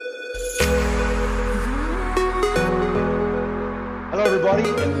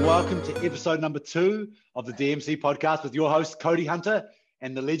everybody, and welcome to episode number 2 of the D.M.C podcast with your host, Cody Hunter,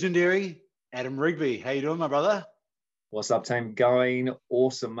 and the legendary Adam Rigby. How you doing, my brother? What's up, team? Going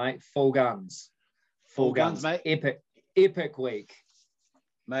awesome, mate. Full guns. Full guns, mate. Epic week.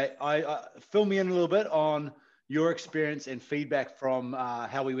 Mate, I fill me in a little bit on your experience and feedback from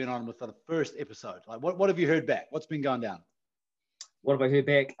how we went on with the first episode. Like, what have you heard back? What's been going down? What have I heard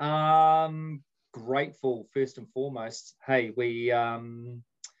back? Grateful, first and foremost. Hey, we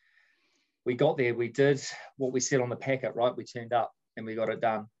got there. We did what we said on the packet, right? We turned up and we got it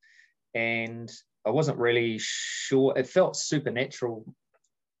done. And I wasn't really sure. It felt supernatural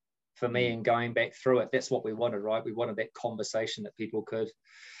for me, and going back through it, that's what we wanted, right? We wanted that conversation that people could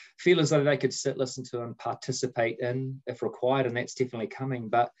feel as though they could sit, listen to, and participate in if required, and that's definitely coming.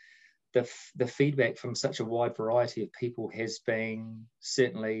 But the feedback from such a wide variety of people has been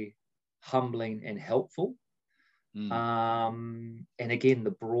certainly humbling and helpful. And again, the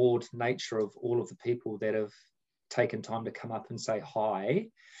broad nature of all of the people that have taken time to come up and say hi.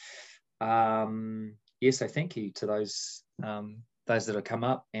 So thank you to those that have come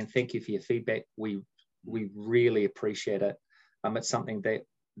up, and thank you for your feedback. We really appreciate it. It's something that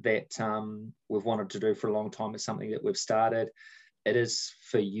we've wanted to do for a long time. It's something that we've started. It is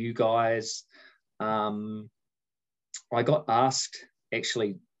for you guys. I got asked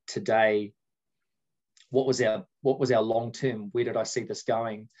actually today, what was our long term? Where did I see this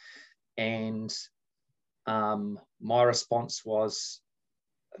going? And my response was,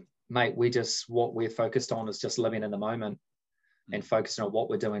 mate, what we're focused on is just living in the moment and focusing on what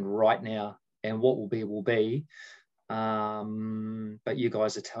we're doing right now, and what will be. But you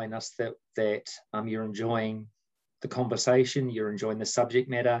guys are telling us that you're enjoying the conversation, you're enjoying the subject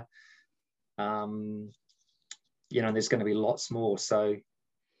matter. There's going to be lots more. So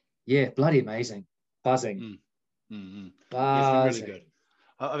yeah, bloody amazing. Buzzing. Buzzing. Yeah, it's been really good.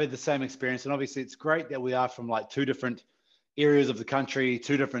 I've had the same experience, and obviously it's great that we are from like 2 different areas of the country,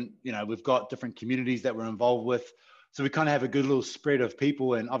 2 different, we've got different communities that we're involved with. So we kind of have a good little spread of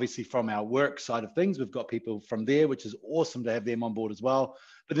people, and obviously from our work side of things, we've got people from there, which is awesome to have them on board as well.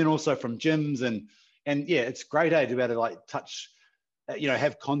 But then also from gyms and yeah, it's great to be able to like touch,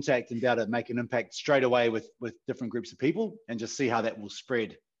 have contact and be able to make an impact straight away with different groups of people, and just see how that will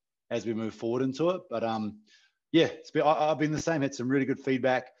spread as we move forward into it. But yeah, I've been the same, had some really good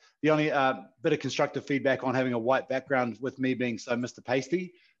feedback. The only bit of constructive feedback on having a white background with me being so Mr.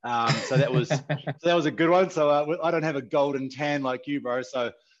 Pasty. So that was a good one. So I don't have a golden tan like you, bro.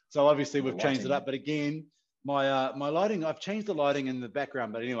 So obviously we've changed it up. But again, my lighting, I've changed the lighting in the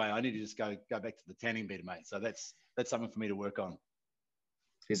background. But anyway, I need to just go back to the tanning bed, mate. So that's something for me to work on.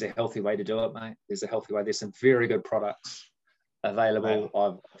 There's a healthy way to do it, mate. There's a healthy way. There's some very good products available.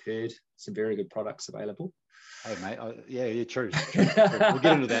 I've heard some very good products available. Hey, mate. Yeah, true. We'll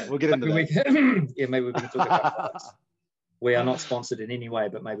get into that. Yeah, maybe we can talk about products. We are not sponsored in any way,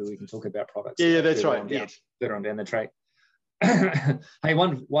 but maybe we can talk about products. Yeah, that's right. Better on down the track. Hey,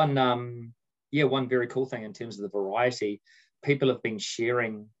 one very cool thing in terms of the variety, people have been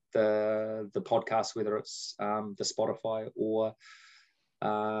sharing the podcast, whether it's the Spotify or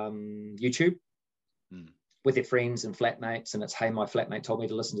YouTube, with their friends and flatmates, and it's, hey, my flatmate told me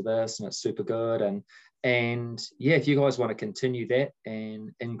to listen to this, and it's super good. And yeah, if you guys want to continue that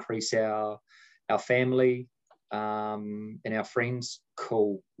and increase our family and our friends,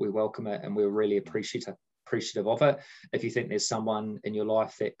 cool, we welcome it, and we're really appreciative of it. If you think there's someone in your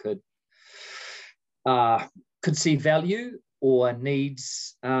life that could see value or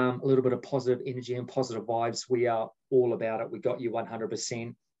needs a little bit of positive energy and positive vibes, we are all about it. We got you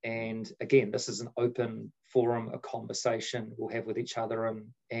 100%. And again, this is an open forum, a conversation we'll have with each other,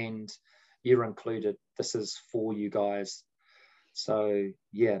 and you're included. This is for you guys. So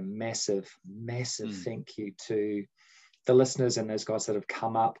yeah, massive thank you to the listeners and those guys that have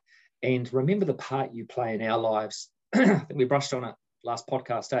come up. And remember the part you play in our lives. I think we brushed on it last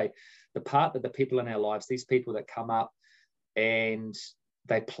podcast, the part that the people in our lives, these people that come up and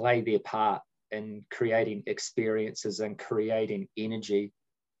they play their part in creating experiences and creating energy,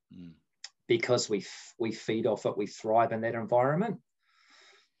 because we feed off it, we thrive in that environment.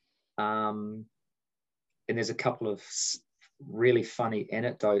 And there's a couple of really funny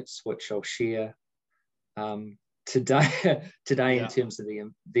anecdotes which I'll share today in terms of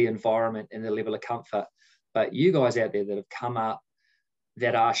the environment and the level of comfort. But you guys out there that have come up,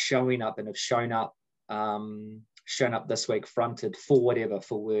 that are showing up and have shown up this week, fronted for whatever,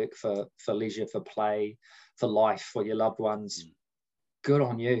 for work, for leisure, for play, for life, for your loved ones, good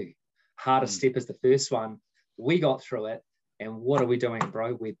on you. Hardest step is the first one. We got through it, and what are we doing,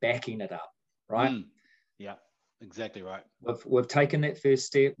 bro? We're backing it up, right? Yeah. Exactly right. We've taken that first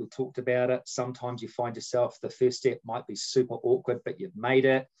step. We talked about it. Sometimes you find yourself, the first step might be super awkward, but you've made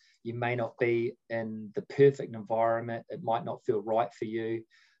it. You may not be in the perfect environment. It might not feel right for you,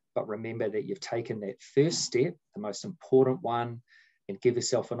 but remember that you've taken that first step, the most important one, and give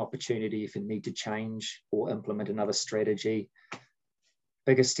yourself an opportunity if you need to change or implement another strategy.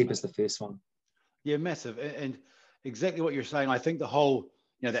 Biggest step is the first one. Yeah, massive. And exactly what you're saying. I think the whole,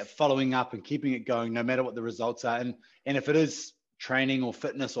 that following up and keeping it going, no matter what the results are. And if it is training or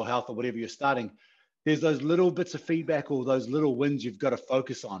fitness or health or whatever you're starting, there's those little bits of feedback or those little wins you've got to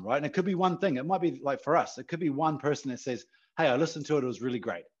focus on, right? And it could be one thing. It might be like for us, it could be one person that says, hey, I listened to it. It was really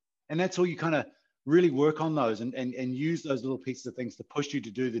great. And that's all you kind of really work on those and use those little pieces of things to push you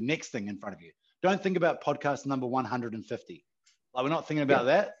to do the next thing in front of you. Don't think about podcast number 150. Like, we're not thinking about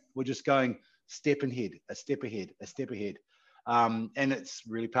that. We're just going step ahead, a step ahead, a step ahead. And it's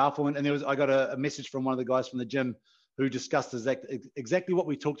really powerful. And I got a message from one of the guys from the gym who discussed exactly what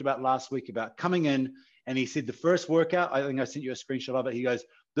we talked about last week about coming in. And he said the first workout, I think I sent you a screenshot of it. He goes,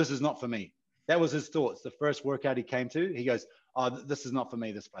 this is not for me. That was his thoughts. The first workout he came to, he goes, oh, this is not for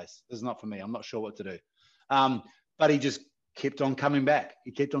me, this place. This is not for me. I'm not sure what to do. But he just kept on coming back.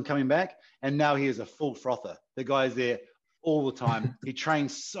 He kept on coming back. And now he is a full frother. The guy is there all the time. He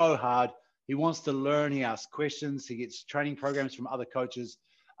trains so hard. He wants to learn. He asks questions. He gets training programs from other coaches.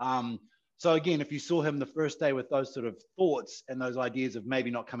 So again, if you saw him the first day with those sort of thoughts and those ideas of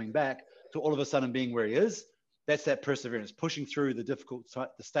maybe not coming back to all of a sudden being where he is, that's that perseverance, pushing through the difficult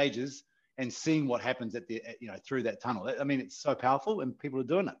the stages and seeing what happens at the, through that tunnel. I mean, it's so powerful and people are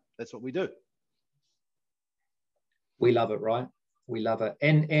doing it. That's what we do. We love it, right? We love it.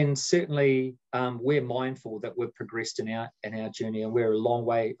 And certainly we're mindful that we've progressed in our journey, and we're a long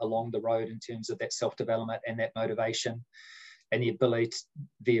way along the road in terms of that self-development and that motivation and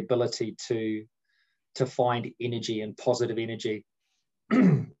the ability to find energy and positive energy.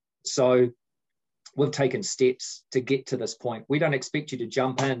 So we've taken steps to get to this point. We don't expect you to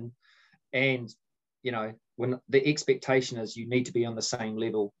jump in and, when the expectation is you need to be on the same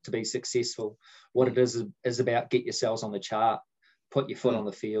level to be successful. What it is about get yourselves on the chart, put your foot on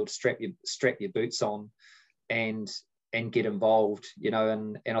the field, strap your boots on and get involved,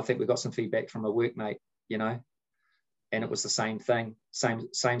 and I think we got some feedback from a workmate, and it was the same thing,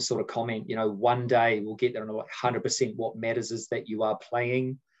 same sort of comment, one day we'll get there, and 100% what matters is that you are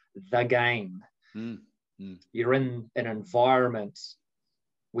playing the game. You're in an environment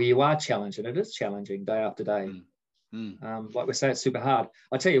where you are challenged, and it is challenging day after day. Like we say, it's super hard.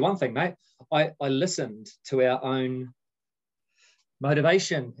 I tell you one thing, mate, I listened to our own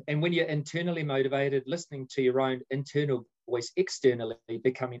motivation, and when you're internally motivated, listening to your own internal voice externally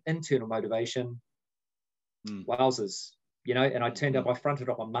becoming internal motivation, wowzers, and I turned up, I fronted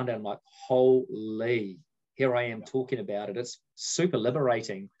up on Monday, I'm like, holy, here I am talking about it. It's super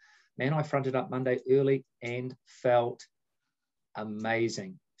liberating. Man, I fronted up Monday early and felt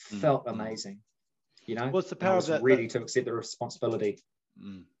amazing. Amazing. What's the power of that? Ready to accept the responsibility.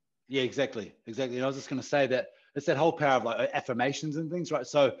 Yeah, exactly. And I was just going to say that it's that whole power of like affirmations and things, right?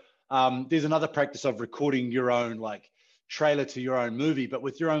 So there's another practice of recording your own like trailer to your own movie, but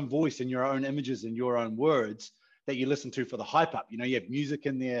with your own voice and your own images and your own words that you listen to for the hype up. You have music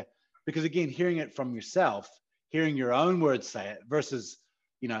in there, because again, hearing it from yourself, hearing your own words say it versus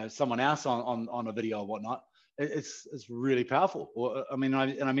someone else on a video or whatnot, it's really powerful. Or I mean,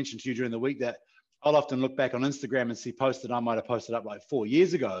 I mentioned to you during the week that I'll often look back on Instagram and see posts that I might have posted up like 4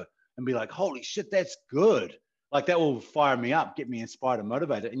 years ago and be like, holy shit, that's good. Like that will fire me up, get me inspired and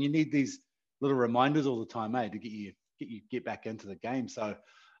motivated. And you need these little reminders all the time, to get back into the game. So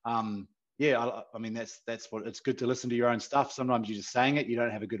yeah, I mean, that's what it's good to listen to your own stuff. Sometimes you're just saying it, you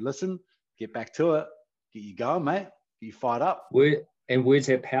don't have a good listen, get back to it, get you going, mate, get you fired up. Words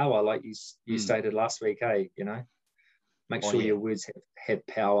have power, like you stated last week, make sure your words have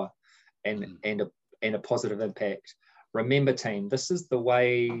power and a positive impact. Remember, team, this is the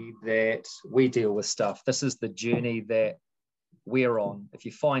way that we deal with stuff. This is the journey that we're on. If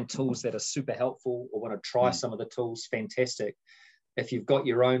you find tools that are super helpful or want to try some of the tools, fantastic. If you've got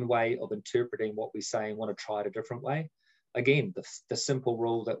your own way of interpreting what we say and want to try it a different way, again, the simple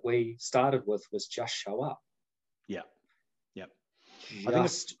rule that we started with was just show up. Yeah.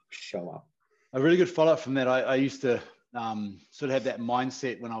 Just show up. A really good follow-up from that. I used to sort of have that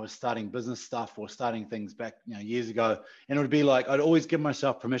mindset when I was starting business stuff or starting things back years ago, and it would be like I'd always give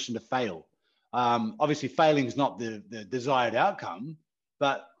myself permission to fail. Obviously, failing is not the desired outcome,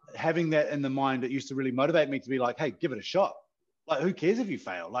 but having that in the mind, it used to really motivate me to be like, hey, give it a shot. Like, who cares if you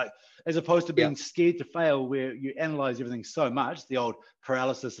fail? Like, as opposed to being scared to fail, where you analyze everything so much, the old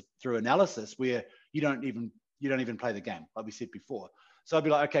paralysis through analysis, where you don't even you don't even play the game, like we said before. So I'd be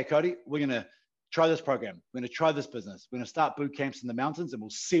like, okay, Cody, we're going to try this program. We're going to try this business. We're going to start boot camps in the mountains, and we'll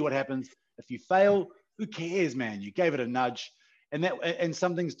see what happens. If you fail, who cares, man? You gave it a nudge. And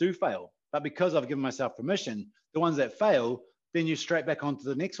some things do fail. But because I've given myself permission, the ones that fail, then you're straight back onto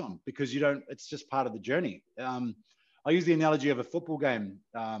the next one, because it's just part of the journey. I used the analogy of a football game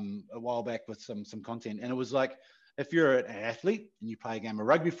a while back with some content. And it was like, if you're an athlete and you play a game of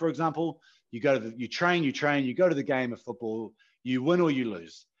rugby, for example, you train, you go to the game of football, you win or you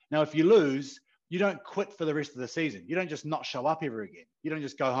lose. Now, if you lose, you don't quit for the rest of the season. You don't just not show up ever again. You don't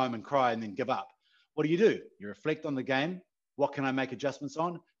just go home and cry and then give up. What do? You reflect on the game. What can I make adjustments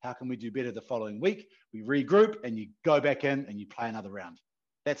on? How can we do better the following week? We regroup and you go back in and you play another round.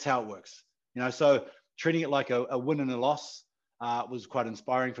 That's how it works. So treating it like a win and a loss was quite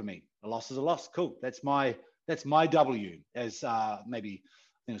inspiring for me. A loss is a loss. Cool. That's my W, as maybe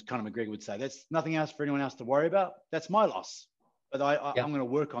I think it was Conor McGregor would say. That's nothing else for anyone else to worry about. That's my loss. But I'm going to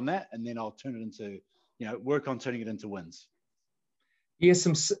work on that, and then I'll turn it into, work on turning it into wins. Yeah,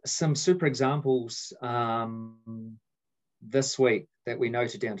 some super examples this week that we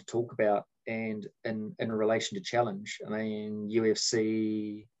noted down to talk about, and in relation to challenge. I mean,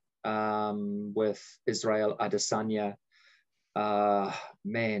 UFC with Israel Adesanya.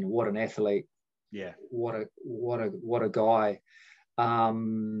 Man, what an athlete! Yeah, what a guy.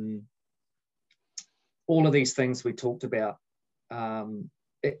 All of these things we talked about.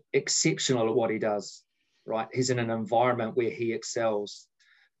 Exceptional at what he does, right? He's in an environment where he excels.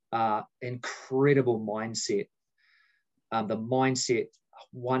 Incredible mindset. The mindset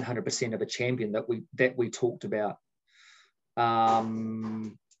 100% of a champion that we talked about.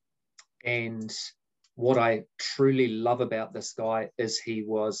 And what I truly love about this guy is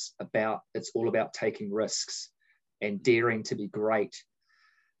it's all about taking risks and daring to be great.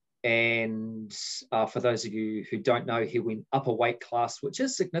 And for those of you who don't know, he went up a weight class, which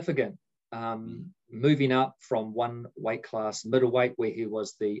is significant, moving up from one weight class, middleweight, where he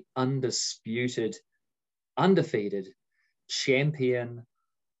was the undefeated champion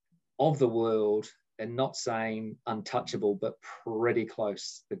of the world, and not saying untouchable, but pretty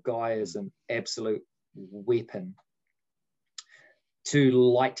close. The guy is an absolute weapon, to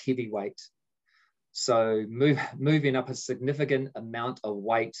light heavyweight. So moving up a significant amount of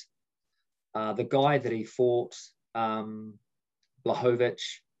weight. The guy that he fought, Blachowicz,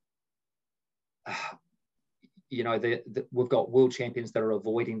 we've got world champions that are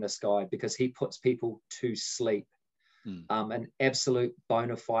avoiding this guy because he puts people to sleep. An absolute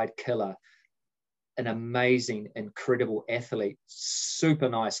bona fide killer, an amazing, incredible athlete, super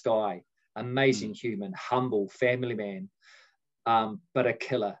nice guy, amazing human, humble, family man, but a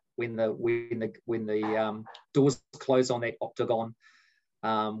killer. When the doors close on that octagon,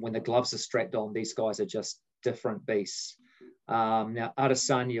 when the gloves are strapped on, these guys are just different beasts. Now,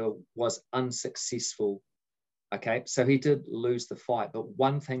 Adesanya was unsuccessful. Okay, so he did lose the fight, but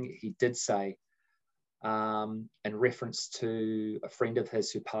one thing he did say, in reference to a friend of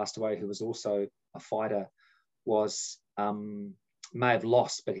his who passed away, who was also a fighter, was may have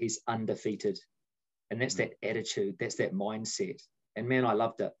lost, but he's undefeated. And that's that attitude, that's that mindset. And man, I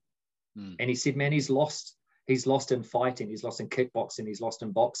loved it. And he said, man, he's lost. He's lost in fighting. He's lost in kickboxing. He's lost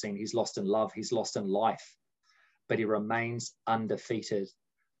in boxing. He's lost in love. He's lost in life. But he remains undefeated.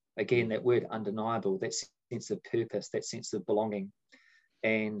 Again, that word undeniable, that sense of purpose, that sense of belonging.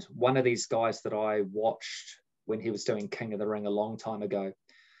 And one of these guys that I watched when he was doing King of the Ring a long time ago.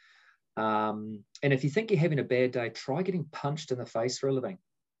 And if you think you're having a bad day, try getting punched in the face for a living.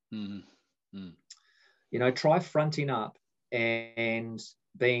 Try fronting up and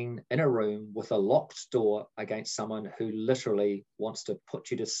being in a room with a locked door against someone who literally wants to put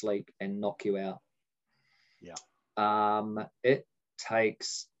you to sleep and knock you out. It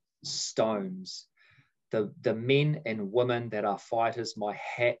takes stones. The men and women that are fighters, my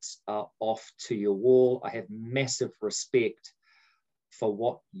hats are off to your wall. I have massive respect for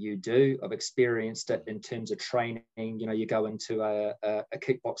what you do. I've experienced it in terms of training. You go into a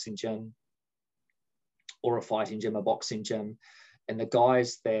kickboxing gym or a fighting gym, a boxing gym, and the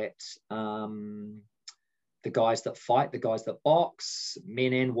guys that fight, the guys that box,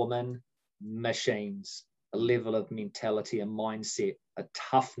 men and women, machines, a level of mentality, a mindset, a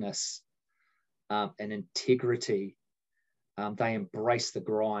toughness, an integrity. They embrace the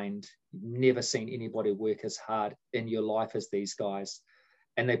grind. You've never seen anybody work as hard in your life as these guys.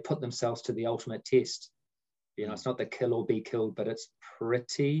 And they put themselves to the ultimate test. It's not the kill or be killed, but it's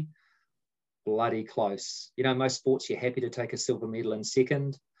pretty bloody close. Most sports, you're happy to take a silver medal in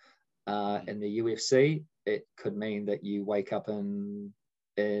second. In the UFC, it could mean that you wake up in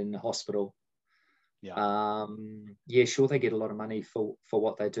hospital. Yeah, sure, they get a lot of money for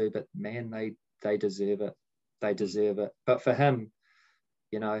what they do, but man, they deserve it. They deserve it. But for him,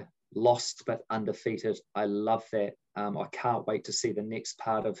 you know, lost but undefeated. I love that. I can't wait to see the next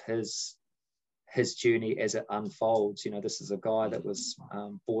part of his journey as it unfolds. You know, this is a guy that was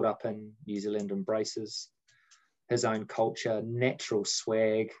brought up in New Zealand, embraces his own culture, natural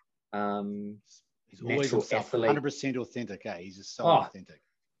swag. He's always himself, athlete. 100% authentic. He's just so authentic.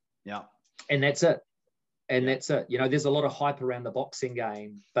 Yeah. And that's it. And that's it. You know, there's a lot of hype around the boxing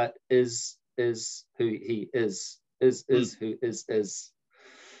game, but is who he is who is.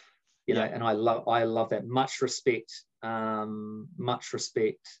 You know, and I love that. Much respect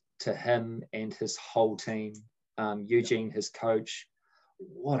to him and his whole team. Eugene, his coach,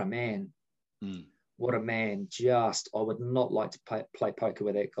 what a man. What a man. Just, I would not like to play poker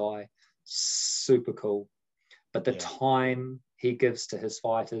with that guy. Super cool. But the time he gives to his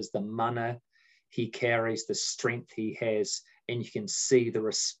fighters, the mana he carries, the strength he has, and you can see the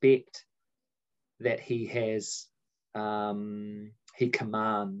respect that he has, he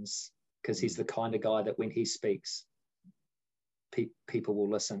commands, because he's the kind of guy that when he speaks, people will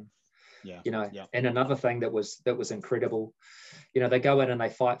listen. You know. And another thing that was incredible, you know, they go in and they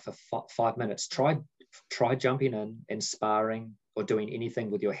fight for 5 minutes. Try jumping in and sparring or doing anything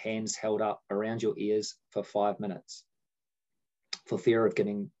with your hands held up around your ears for 5 minutes for fear of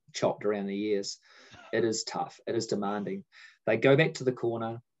getting chopped around the ears. It is tough. It is demanding. They go back to the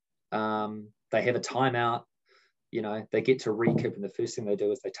corner. They have a timeout. You know, they get to recoup, and the first thing they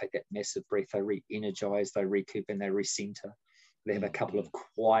do is they take that massive breath, they re-energize, they recoup, and they recenter. They have a couple of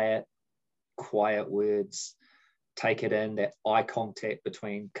quiet words, take it in, that eye contact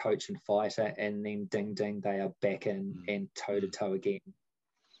between coach and fighter, and then ding, ding, they are back in and toe-to-toe again.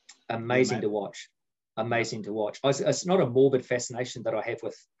 Amazing to watch. Amazing to watch. It's not a morbid fascination that I have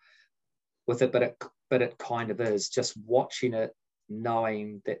with it, but it kind of is. Just watching it,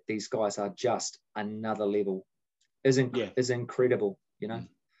 knowing that these guys are just another level is incredible, you know.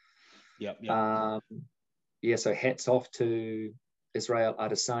 So hats off to Israel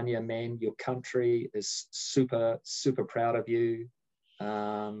Adesanya, man. Your country is super, super proud of you,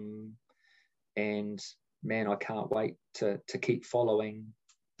 and man, I can't wait to keep following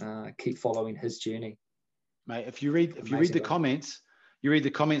his journey, mate. If you read the comments,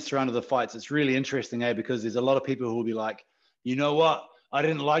 surrounding the fights, it's really interesting, because there's a lot of people who will be like, you know what, I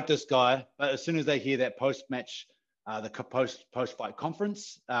didn't like this guy, but as soon as they hear that post-match, the post-fight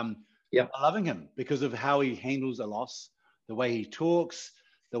conference, are loving him because of how he handles a loss, the way he talks,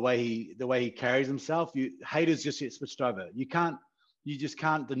 the way he carries himself. Haters just get switched over. You just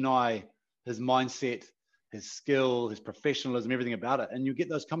can't deny his mindset, his skill, his professionalism, everything about it. And you get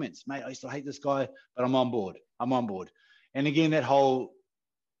those comments, mate, I used to hate this guy, but I'm on board. And again, that whole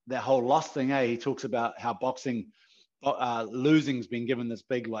loss thing, he talks about how boxing, losing's been given this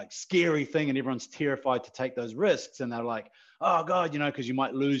big, like, scary thing, and everyone's terrified to take those risks. And they're like, oh God, you know, because you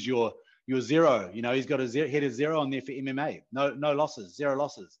might lose your zero. You know, he's got hit a zero on there for MMA. No losses, 0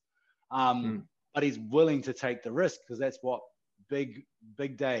 losses. But he's willing to take the risk, because that's what big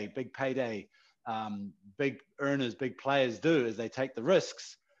day, big payday, big earners, big players do, is they take the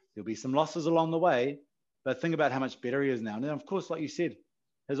risks. There'll be some losses along the way, but think about how much better he is now. And then, of course, like you said,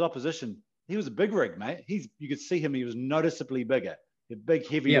 his opposition, he was a big rig, mate. You could see him. He was noticeably bigger, a big,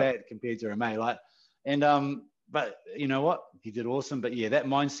 heavy lad compared to Remy. But you know what? He did awesome. But that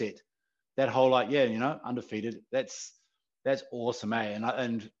mindset, that whole, undefeated. That's awesome,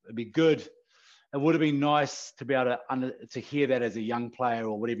 And it'd be good. It would have been nice to be able to hear that as a young player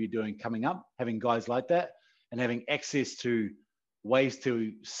or whatever you're doing coming up, having guys like that and having access to ways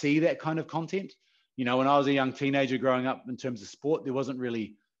to see that kind of content. You know, when I was a young teenager growing up in terms of sport, there wasn't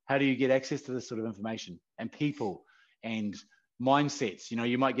really, how do you get access to this sort of information and people and mindsets? You know,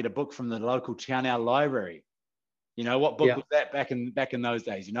 you might get a book from the local Chianau library. You know, what book was that back in those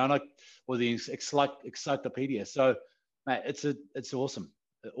days? You know, or the encyclopedia. So, mate, it's awesome.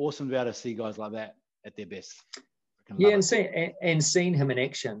 Awesome to be able to see guys like that at their best. And seeing him in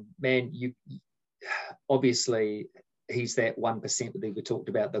action, man. You obviously, he's that 1% that we talked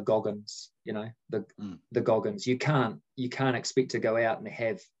about, the Goggins. You know, the Goggins. You can't expect to go out and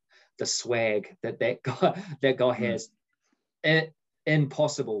have the swag that guy has.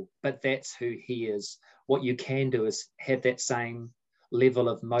 Impossible, but that's who he is. What you can do is have that same level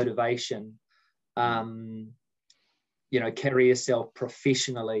of motivation, you know, carry yourself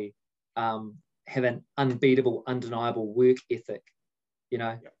professionally, have an unbeatable, undeniable work ethic, you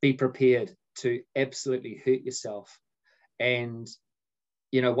know, be prepared to absolutely hurt yourself. And,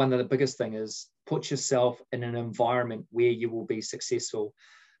 you know, one of the biggest thing is put yourself in an environment where you will be successful.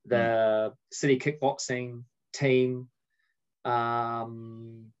 the city kickboxing team,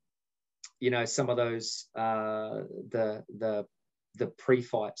 some of those, the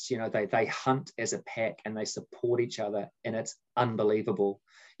pre-fights, they hunt as a pack and they support each other, and it's unbelievable.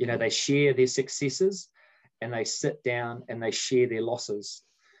 They share their successes and they sit down and they share their losses,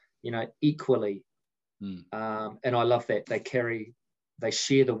 equally. And I love that. They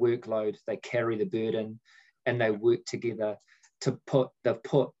share the workload, they carry the burden, and they work together they've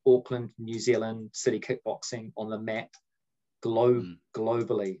put Auckland, New Zealand city kickboxing on the map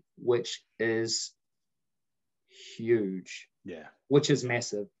globally, which is huge. Yeah. Which is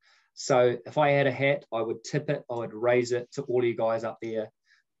massive. So if I had a hat, I would tip it, I would raise it to all you guys up there,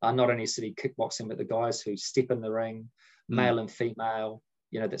 not only city kickboxing, but the guys who step in the ring, male and female,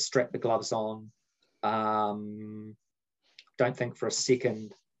 that strap the gloves on. Don't think for a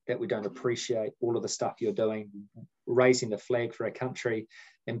second that we don't appreciate all of the stuff you're doing, raising the flag for our country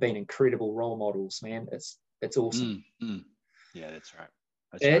and being incredible role models, man. It's awesome. Yeah, that's right.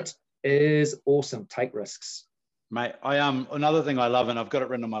 It is awesome. Take risks. Mate, another thing I love, and I've got it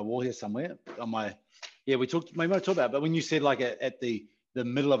written on my wall here somewhere. We might talk about it, but when you said like at the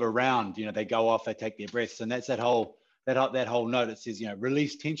middle of a round, they go off, they take their breaths, and that's that whole note. It says,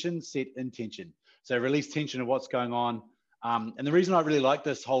 release tension, set intention. So release tension of what's going on. And the reason I really like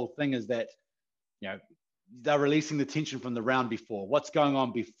this whole thing is that, they're releasing the tension from the round before. What's going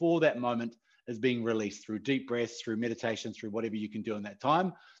on before that moment is being released through deep breaths, through meditation, through whatever you can do in that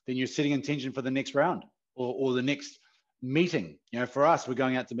time. Then you're setting intention for the next round or the next meeting. For us, we're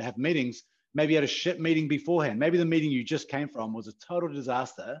going out to have meetings. Maybe you had a shit meeting beforehand. Maybe the meeting you just came from was a total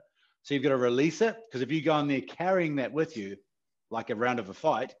disaster. So you've got to release it, because if you go in there carrying that with you, like a round of a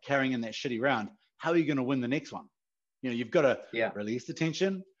fight, carrying in that shitty round, how are you going to win the next one? You've got to release the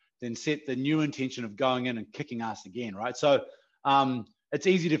tension, then set the new intention of going in and kicking ass again, right? So it's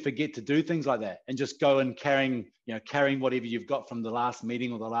easy to forget to do things like that and just go and carrying whatever you've got from the last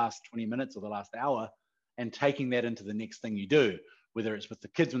meeting or the last 20 minutes or the last hour and taking that into the next thing you do, whether it's with the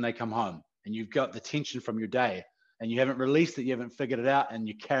kids when they come home and you've got the tension from your day and you haven't released it, you haven't figured it out, and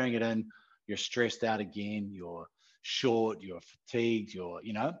you're carrying it in, you're stressed out again, you're short, you're fatigued,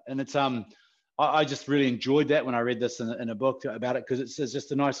 and it's, I just really enjoyed that when I read this in a book about it, because it's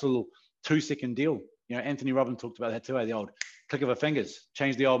just a nice little 2-second deal. Anthony Robbins talked about that too, the old click of a fingers,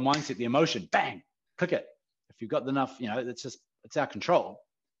 change the old mindset, the emotion, bang, click it. If you've got enough, it's our control.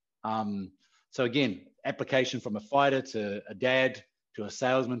 So again, application from a fighter to a dad, to a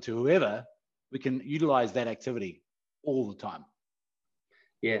salesman, to whoever, we can utilize that activity all the time.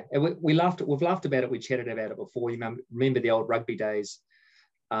 Yeah, and we've laughed about it. We chatted about it before. You remember the old rugby days,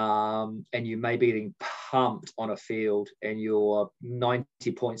 and you may be getting pumped on a field and you're 90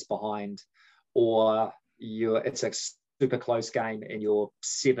 points behind, or it's a super close game and you're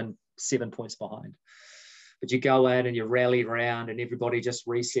seven points behind. But you go in and you rally around and everybody just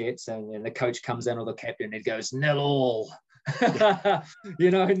resets, and the coach comes in, or the captain, and goes 0-0.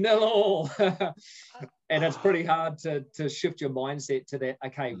 0-0. And it's pretty hard to shift your mindset to that,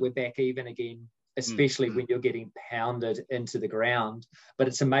 okay, we're back even again, especially when you're getting pounded into the ground. But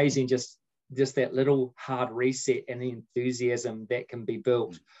it's amazing just that little hard reset and the enthusiasm that can be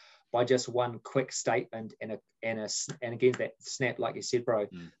built by just one quick statement and again that snap, like you said, bro,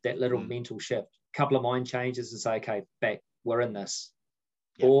 that little mental shift, couple of mind changes, and say, okay, back, we're in this.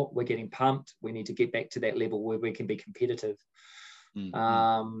 Yep. Or we're getting pumped, we need to get back to that level where we can be competitive.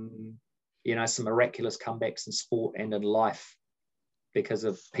 Some miraculous comebacks in sport and in life because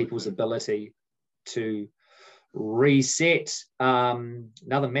of people's ability to reset.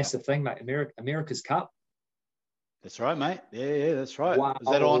 Another massive thing, mate, America's Cup. That's right, mate. Yeah, that's right. Wow. Is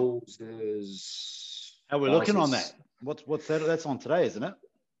that on? How we're looking on that? What's that? That's on today, isn't it?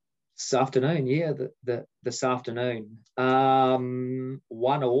 This afternoon, yeah, this afternoon. 1-1,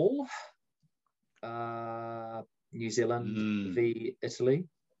 New Zealand v Italy.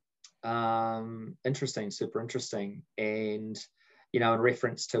 Interesting, super interesting. And, in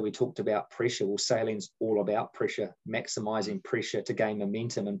reference to, we talked about pressure. Well, sailing's all about pressure, maximizing pressure to gain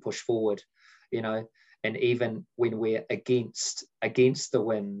momentum and push forward, and even when we're against the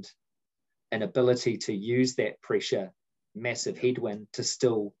wind, an ability to use that pressure, massive headwind, to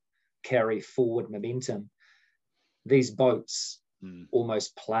still carry forward momentum. These boats,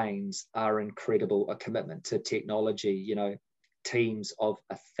 almost planes, are incredible. A commitment to technology, teams of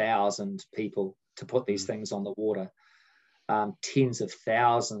 1,000 people to put these things on the water, tens of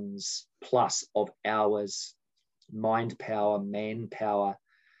thousands plus of hours, mind power, manpower,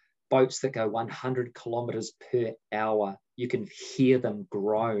 boats that go 100 kilometers per hour. You can hear them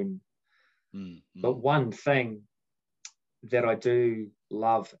groan. But one thing that I do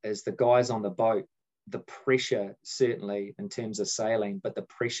love is the guys on the boat, the pressure, certainly in terms of sailing, but the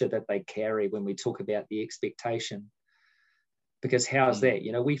pressure that they carry when we talk about the expectation. Because how's that?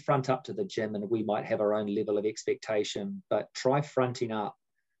 You know, we front up to the gym and we might have our own level of expectation, but try fronting up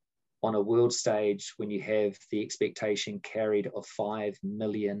on a world stage when you have the expectation carried of 5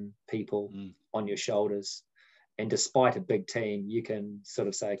 million people on your shoulders. And despite a big team, you can sort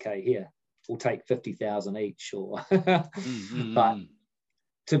of say, okay, here, we'll take 50,000 each. Or But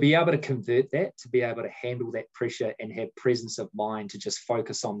to be able to convert that, to be able to handle that pressure and have presence of mind to just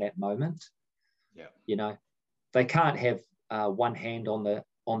focus on that moment. Yeah. You know, they can't have one hand on the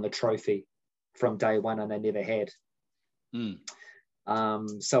trophy from day one, and they never had.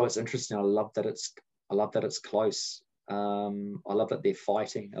 So it's interesting. I love that it's close. I love that they're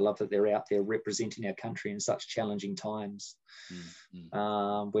fighting. I love that they're out there representing our country in such challenging times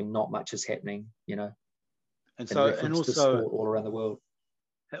when not much is happening, you know. And so, and also sport all around the world.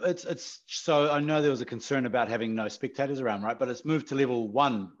 It's so I know there was a concern about having no spectators around, right? But it's moved to level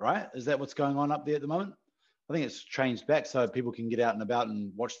 1, right? Is that what's going on up there at the moment? I think it's changed back so people can get out and about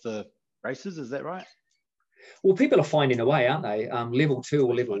and watch the races. Is that right? Well, people are finding a way, aren't they? Level 2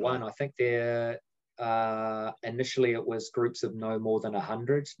 or level 1, I think they're initially it was groups of no more than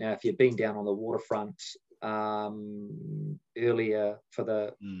 100. Now, if you've been down on the waterfront earlier for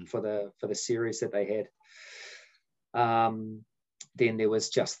the series that they had, then there was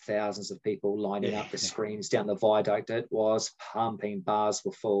just thousands of people lining up the screens down the viaduct. It was pumping, bars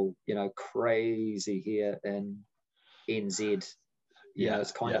were full, you know, crazy here in NZ. You know,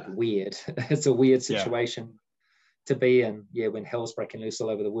 it's kind of weird. It's a weird situation to be in, when hell's breaking loose all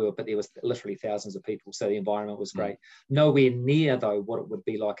over the world, but there was literally thousands of people. So the environment was great. Nowhere near, though, what it would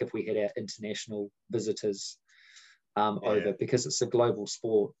be like if we had our international visitors over, because it's a global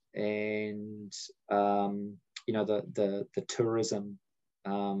sport. And, you know, the tourism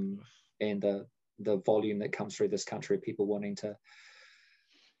and the volume that comes through this country, people wanting to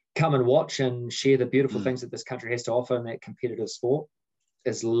come and watch and share the beautiful things that this country has to offer in that competitive sport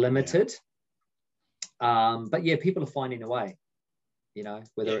is limited. But people are finding a way, you know,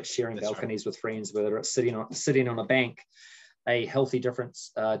 whether it's sharing balconies with friends, whether it's sitting on a bank a healthy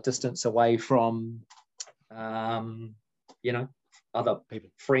distance away from you know, other people,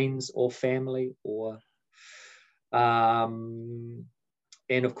 friends or family, or and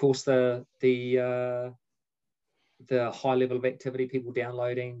of course the high level of activity, people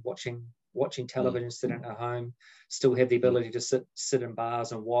downloading, watching television, sitting at home, still have the ability to sit in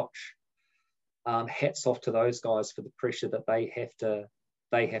bars and watch. Hats off to those guys for the pressure that they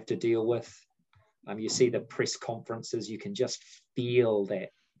have to deal with. You see the press conferences, you can just feel that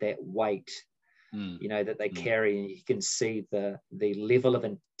weight, you know, that they carry, and you can see the level of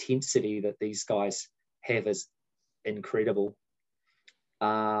intensity that these guys have is incredible.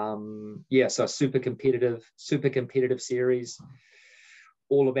 So super competitive series,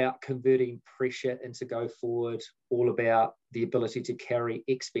 all about converting pressure into go forward, all about the ability to carry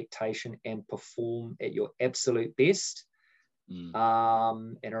expectation and perform at your absolute best.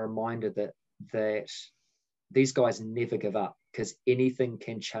 And a reminder that these guys never give up, because anything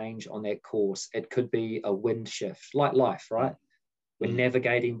can change on that course. It could be a wind shift, like life, right? We're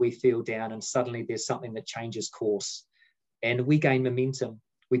navigating, we feel down, and suddenly there's something that changes course, and we gain momentum,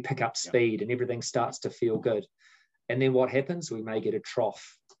 we pick up speed, and everything starts to feel good. And then what happens? We may get a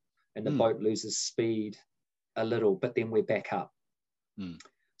trough and the boat loses speed a little, but then we're back up.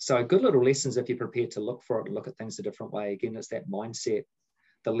 So good little lessons if you're prepared to look for it, look at things a different way. Again, it's that mindset,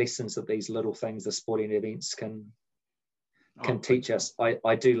 the lessons that these little things, the sporting events can teach us.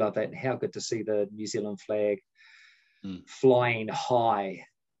 I do love that. And how good to see the New Zealand flag flying high,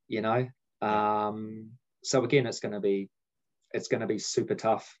 you know. So again, it's going to be super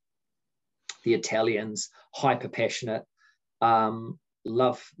tough. The Italians, hyper passionate, love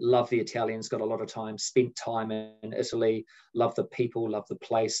the Italians, got a lot of time, spent time in Italy, love the people, love the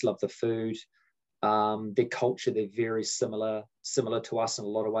place, love the food, their culture. They're very similar to us in a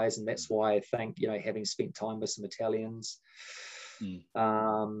lot of ways, and that's why I think, you know, having spent time with some Italians,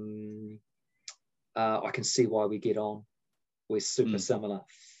 I can see why we get on. We're super similar,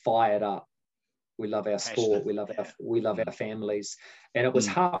 fired up. We love our sport. We love our families, and it was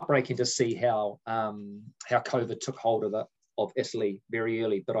heartbreaking to see how COVID took hold of Italy very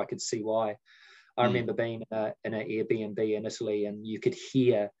early. But I could see why. I remember being in an Airbnb in Italy, and you could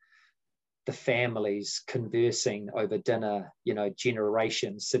hear the families conversing over dinner. You know,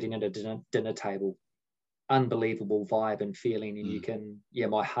 generations sitting at a dinner table. Unbelievable vibe and feeling, and you can,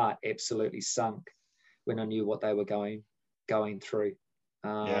 my heart absolutely sunk when I knew what they were going through.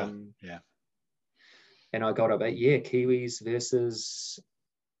 And I got about, Kiwis versus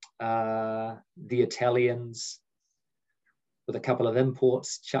the Italians, with a couple of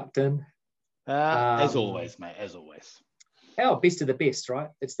imports chucked in. As always, mate, as always. Our best of the best, right?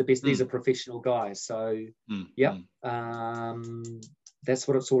 It's the best. These are professional guys. So, that's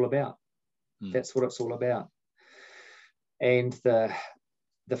what it's all about. That's what it's all about. And the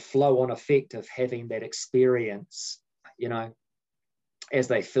flow-on effect of having that experience, you know, as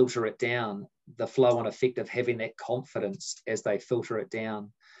they filter it down, the flow-on effect of having that confidence as they filter it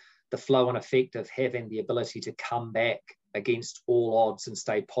down, the flow-on effect of having the ability to come back against all odds and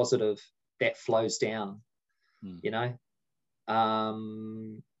stay positive, that flows down, you know.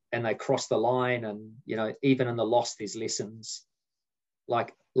 And they cross the line, and, you know, even in the loss, there's lessons.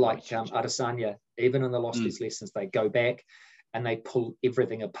 Like Adesanya, even in the loss, there's lessons. They go back and they pull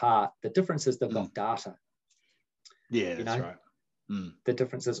everything apart. The difference is they've got data. Yeah, that's right. The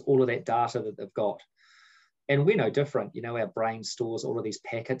difference is all of that data that they've got. And we're no different. You know, our brain stores all of these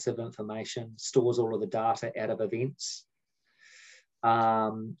packets of information, stores all of the data out of events.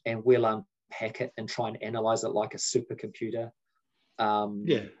 And we'll unpack it and try and analyze it like a supercomputer.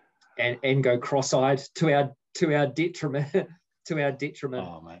 And go cross-eyed to our detriment.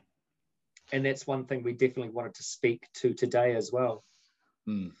 Oh, mate. And that's one thing we definitely wanted to speak to today as well.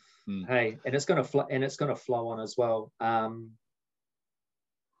 Hey, and it's going to flow on as well.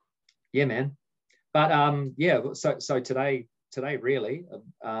 Yeah, man. But so today really,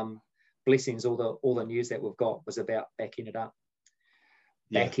 blessings. All the news that we've got was about backing it up,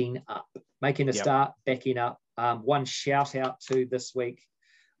 making a start, backing up. One shout out to this week,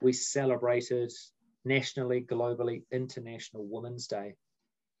 we celebrated nationally, globally, International Women's Day,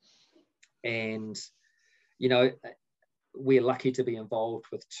 and you know, we're lucky to be involved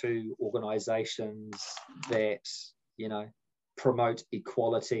with two organisations that, you know, promote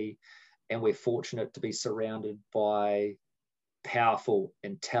equality. And we're fortunate to be surrounded by powerful,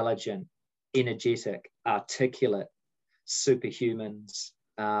 intelligent, energetic, articulate superhumans,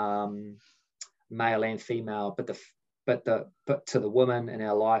 male and female, but to the women in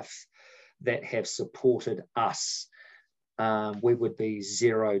our life that have supported us, we would be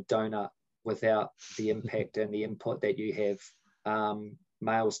zero donut without the impact and the input that you have.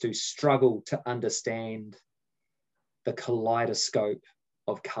 Males do struggle to understand the kaleidoscope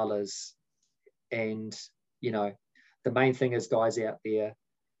of colours. And, you know, the main thing is, guys out there,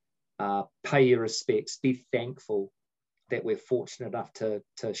 pay your respects, be thankful that we're fortunate enough to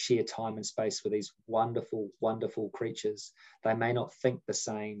share time and space with these wonderful, wonderful creatures. They may not think the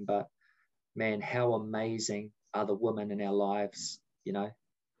same, but man, how amazing are the women in our lives, you know?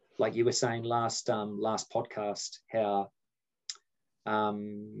 Like you were saying last podcast, how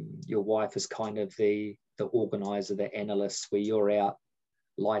your wife is kind of the organizer, the analyst, where you're out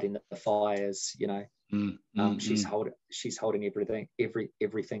lighting the fires, you know. She's holding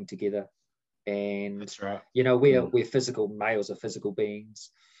everything together. And that's right. You know, we're physical, males are physical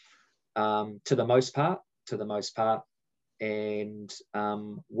beings, to the most part, and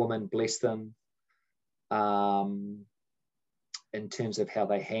women, bless them, in terms of how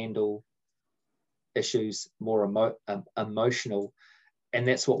they handle issues, more emotional. And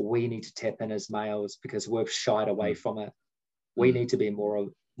that's what we need to tap in as males, because we've shied away from it. We need to be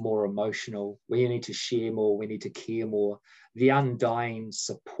more emotional. We need to share more. We need to care more. The undying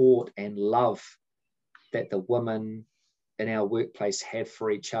support and love that the women in our workplace have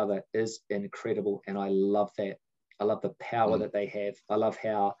for each other is incredible. And I love that. I love the power that they have. I love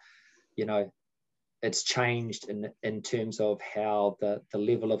how, you know, it's changed in terms of how the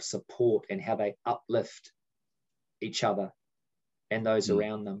level of support and how they uplift each other and those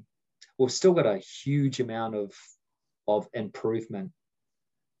around them. We've still got a huge amount of improvement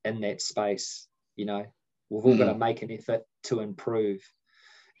in that space. You know, we've all got to make an effort to improve.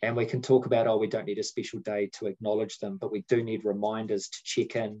 And we can talk about, we don't need a special day to acknowledge them, but we do need reminders to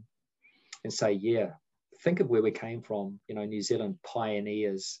check in and say, yeah, think of where we came from. You know, New Zealand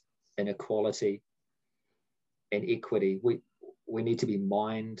pioneers in equality and equity. We need to be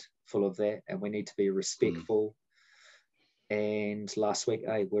mindful of that, and we need to be respectful. And last week,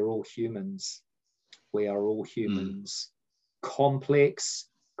 we're all humans. We are all humans, complex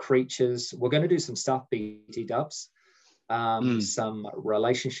creatures. We're going to do some stuff, BT Dubs, some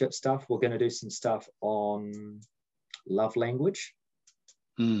relationship stuff. We're going to do some stuff on love language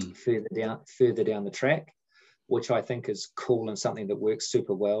further down the track, which I think is cool and something that works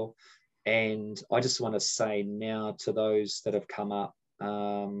super well. And I just want to say now to those that have come up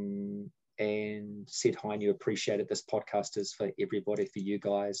and said hi and you appreciate it, this podcast is for everybody, for you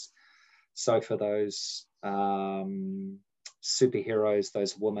guys. So for those superheroes,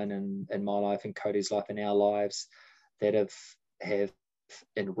 those women in my life, in Cody's life, in our lives, that have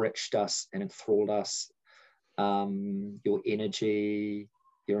enriched us and enthralled us. Your energy,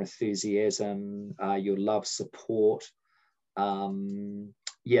 your enthusiasm, your love, support.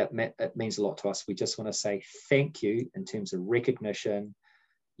 Yeah, it means a lot to us. We just want to say thank you in terms of recognition.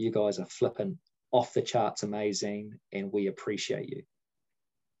 You guys are flipping off the charts amazing, and we appreciate you.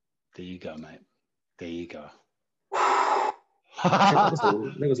 There you go, mate. There you go.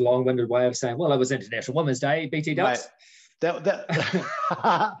 That was a long-winded way of saying, well, it was International Women's Day, BT Dubs. That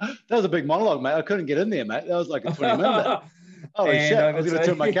that was a big monologue, mate. I couldn't get in there, mate. That was like a 20-minute. Holy shit, I was going to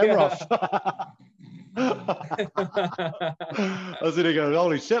turn my camera off. I was going to go,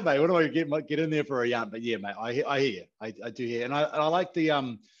 holy shit, mate, what do I get in there for a yarn? But yeah, mate, I hear you. I do hear. And I like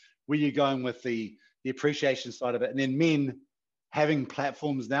the where you're going with the appreciation side of it. And then men having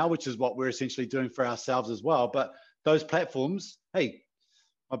platforms now, which is what we're essentially doing for ourselves as well. But those platforms, hey,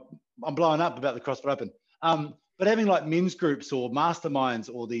 I'm blowing up about the CrossFit Open. But having like men's groups or masterminds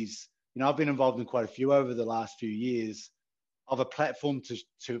or these, I've been involved in quite a few over the last few years, of a platform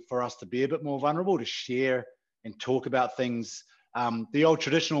for us to be a bit more vulnerable, to share and talk about things. The old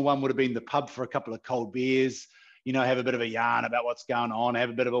traditional one would have been the pub for a couple of cold beers, have a bit of a yarn about what's going on, have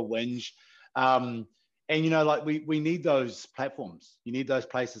a bit of a whinge. And, like we need those platforms. You need those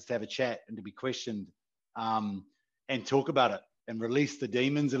places to have a chat and to be questioned and talk about it and release the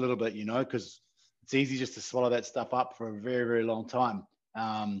demons a little bit, because it's easy just to swallow that stuff up for a very, very long time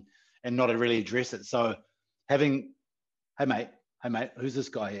and not to really address it. So having, hey mate, who's this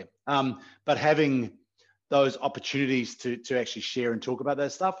guy here? But having those opportunities to actually share and talk about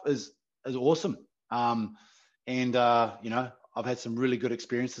that stuff is awesome. And I've had some really good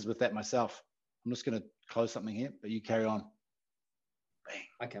experiences with that myself. I'm just going to close something here, but you carry on.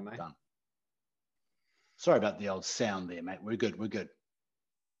 Bang. Okay, mate. Done. Sorry about the old sound there, mate. We're good.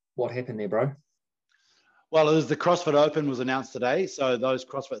 What happened there, bro? Well, it was the CrossFit Open was announced today. So those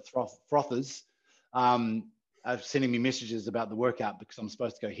CrossFit frothers are sending me messages about the workout because I'm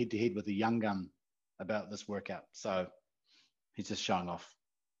supposed to go head to head with a young gun about this workout. So he's just showing off.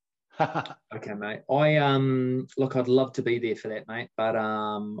 Okay, mate. Look, I'd love to be there for that, mate, but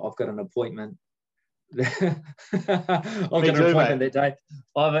I've got an appointment. I've got an appointment that day.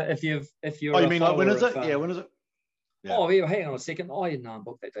 If you're you mean like when is it? Yeah, when is it? Yeah. Oh, yeah, hang on a second. I didn't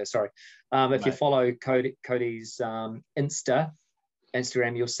book that day. Sorry. If you follow Cody's Instagram,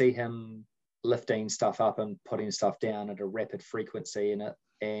 you'll see him lifting stuff up and putting stuff down at a rapid frequency in it,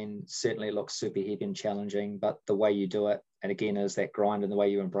 and certainly it looks super heavy and challenging, but the way you do it, and again, is that grind and the way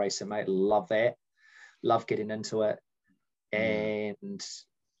you embrace it, mate. Love that. Love getting into it. And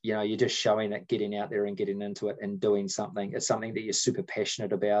you're just showing it, getting out there and getting into it and doing something. It's something that you're super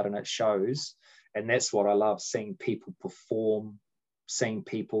passionate about, and it shows. And that's what I love, seeing people perform, seeing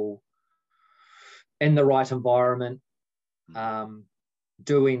people in the right environment,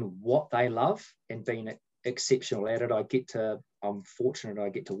 doing what they love and being exceptional at it. I'm fortunate I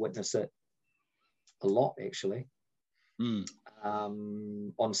get to witness it a lot, actually.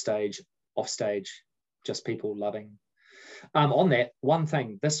 On stage, off stage, just people loving. On that, one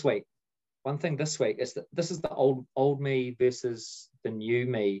thing this week is that this is the old me versus the new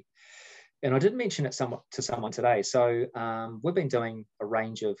me. And I did mention it to someone today. So we've been doing a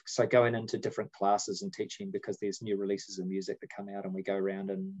range of, going into different classes and teaching, because there's new releases of music that come out, and we go around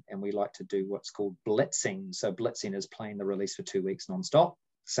and we like to do what's called blitzing. So blitzing is playing the release for 2 weeks nonstop,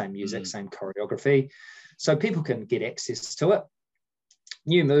 same music, same choreography. So people can get access to it.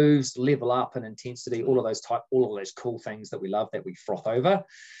 New moves, level up and intensity, all of those cool things that we love, that we froth over.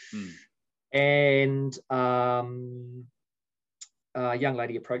 And a young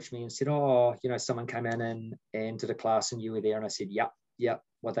lady approached me and said, someone came in and did a class and you were there. And I said, yep,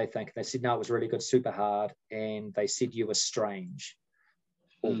 what they think. And they said, no, it was really good, super hard. And they said you were strange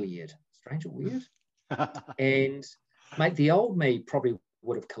or weird. Strange or weird? And mate, the old me probably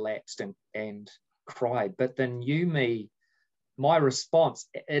would have collapsed and cried. But the new me, my response,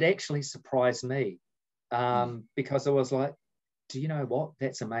 it actually surprised me because I was like, do you know what?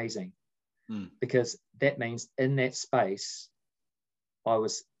 That's amazing. Because that means in that space, I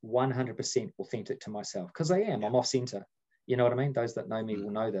was 100% authentic to myself, because I am. I'm off center. You know what I mean? Those that know me will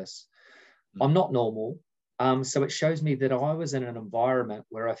know this. I'm not normal. So it shows me that I was in an environment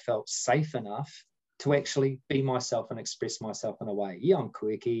where I felt safe enough to actually be myself and express myself in a way. Yeah, I'm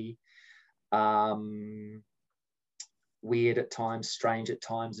quirky, weird at times, strange at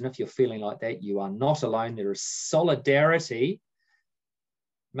times. And if you're feeling like that, you are not alone. There is solidarity.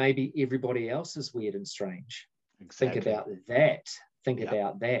 Maybe everybody else is weird and strange. Exactly. Think about that. Think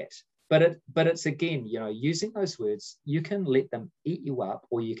about that. but it's again, using those words, you can let them eat you up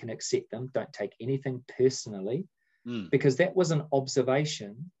or you can accept them. Don't take anything personally, because that was an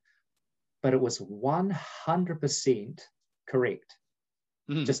observation, but it was 100% correct.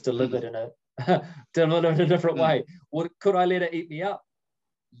 Just delivered in a different way. Could I let it eat me up?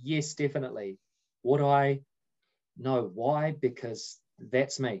 Yes, definitely. Would I? No. Why? Because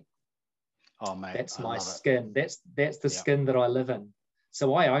that's me. Oh, mate, that's my skin. That's the skin that I live in.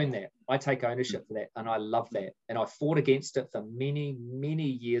 So I own that. I take ownership for that, and I love that. And I fought against it for many, many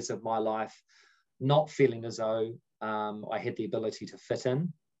years of my life, not feeling as though I had the ability to fit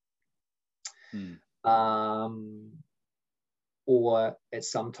in, or it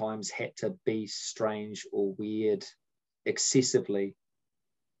sometimes had to be strange or weird, excessively,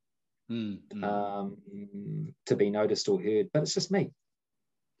 to be noticed or heard. But it's just me.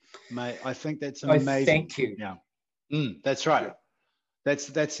 Mate, I think that's amazing. Thank you. Yeah, that's right. Yeah.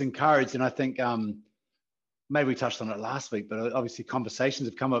 That's encouraged, and I think maybe we touched on it last week, but obviously conversations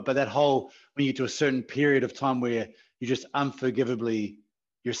have come up. But that whole, when you get to a certain period of time where you're just unforgivably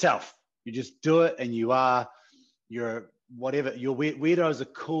yourself, you just do it, and you're whatever. Your weirdos are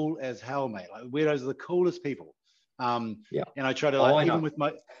cool as hell, mate. Like, weirdos are the coolest people. And I try to, like,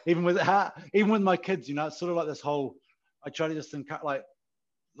 even with my kids, it's sort of like this whole. I try to just think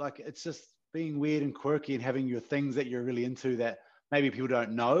like it's just being weird and quirky and having your things that you're really into that maybe people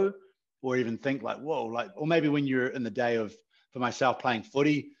don't know or even think like, whoa, like, or maybe when you're in the day of, for myself, playing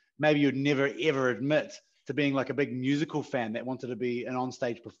footy, maybe you'd never ever admit to being like a big musical fan that wanted to be an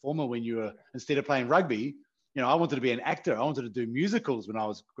onstage performer when you were, instead of playing rugby, I wanted to be an actor. I wanted to do musicals when I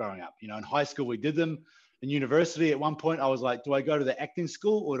was growing up. In high school we did them. In university at one point I was like, do I go to the acting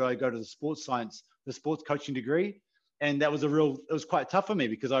school or do I go to the sports coaching degree? And that was it was quite tough for me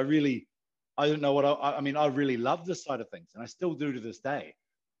because I don't know what I really love this side of things, and I still do to this day.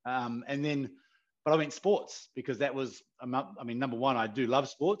 But I went sports because that was, number one, I do love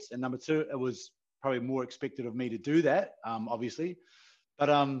sports, and number two, it was probably more expected of me to do that, obviously. But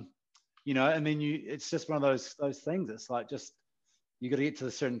and then it's just one of those things. It's like, just, you got to get to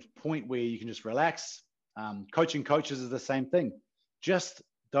a certain point where you can just relax. Coaching coaches is the same thing. Just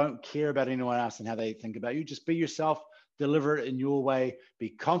don't care about anyone else and how they think about you. Just be yourself. Deliver it in your way, be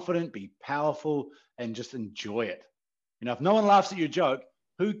confident, be powerful, and just enjoy it. If no one laughs at your joke,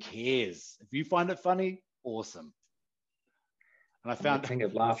 who cares? If you find it funny, awesome. And I found, the thing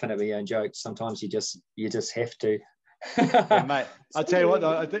of laughing at my own jokes, sometimes you just have to. Yeah, mate, I'll tell you what,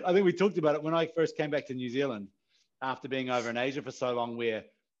 though, I think we talked about it when I first came back to New Zealand after being over in Asia for so long, where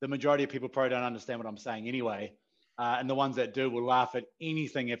the majority of people probably don't understand what I'm saying anyway. And the ones that do will laugh at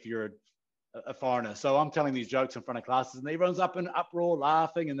anything if you're a foreigner. So I'm telling these jokes in front of classes and everyone's up in uproar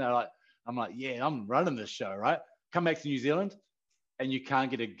laughing, and I'm like, yeah, I'm running this show, right? Come back to New Zealand and you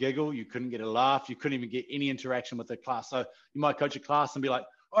can't get a giggle, you couldn't get a laugh, you couldn't even get any interaction with the class. So you might coach a class and be like,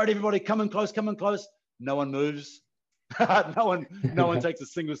 all right, everybody, come in close. No one moves. no one takes a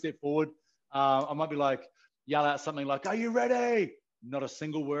single step forward. I might be like, yell out something like, are you ready? Not a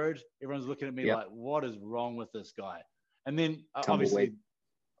single word. Everyone's looking at me like, what is wrong with this guy? And then obviously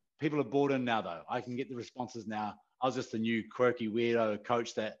people are bought in now, though. I can get the responses now. I was just a new quirky weirdo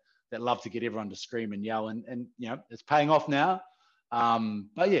coach that loved to get everyone to scream and yell, and it's paying off now.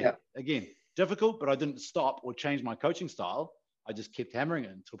 But again, difficult, but I didn't stop or change my coaching style. I just kept hammering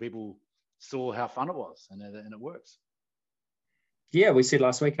it until people saw how fun it was, and it works. Yeah, we said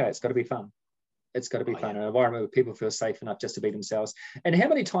last week, hey, it's got to be fun. It's got to be fun. An environment where people feel safe enough just to be themselves. And how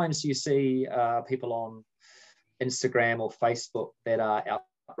many times do you see people on Instagram or Facebook that are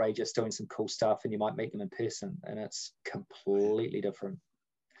outrageous, doing some cool stuff, and you might meet them in person and it's completely different?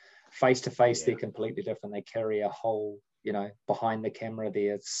 Face to face, they're completely different. They carry a whole, behind the camera,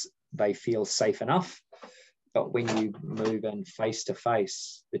 they feel safe enough. But when you move in face to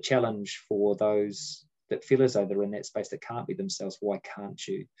face, the challenge for those that feel as though they're in that space that can't be themselves, why can't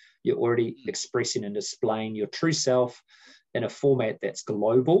you? You're already expressing and displaying your true self in a format that's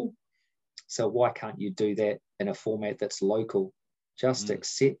global. So why can't you do that in a format that's local? Just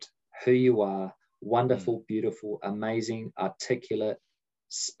accept who you are. Wonderful, beautiful, amazing, articulate,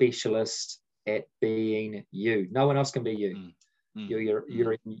 specialist at being you. No one else can be you.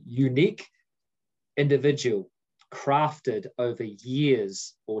 You're a unique individual, crafted over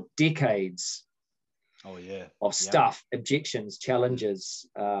years or decades of stuff, objections, challenges,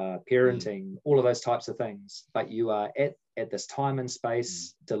 parenting, all of those types of things. But you are at this time and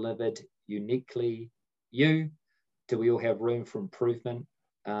space delivered uniquely you. Do we all have room for improvement?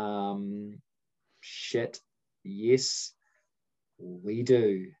 Yes, we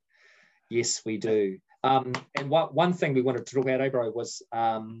do. Yes, we do. And one thing we wanted to talk about, bro, was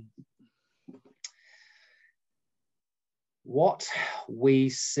what we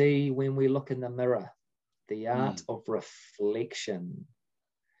see when we look in the mirror, the art of reflection.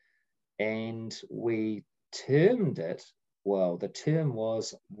 And we termed it, well, the term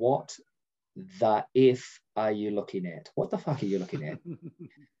was, what the F are you looking at? What the fuck are you looking at?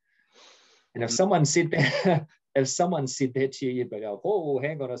 And if someone said that, to you, you'd be like, oh,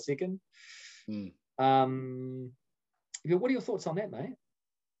 hang on a second. What are your thoughts on that, mate?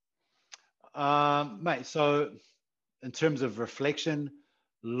 Mate, so in terms of reflection,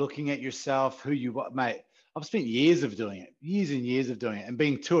 looking at yourself, who you are, mate, I've spent years and years of doing it, and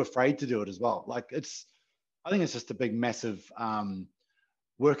being too afraid to do it as well. Like I think it's just a big, massive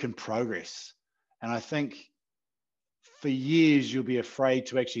work in progress. And I think for years you'll be afraid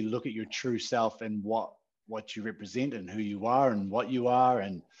to actually look at your true self and what you represent and who you are and what you are.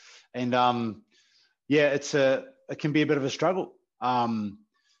 And yeah, it can be a bit of a struggle.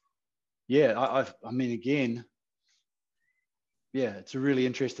 Yeah, I mean, again, yeah, it's a really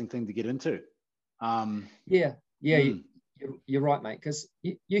interesting thing to get into. You're right, mate, because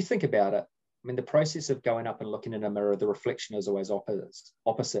you think about it. I mean, the process of going up and looking in a mirror, the reflection is always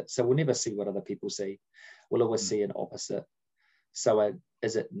opposite. So we'll never see what other people see. We'll always see an opposite. So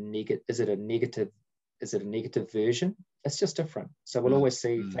is it a negative version? It's just different. So we'll always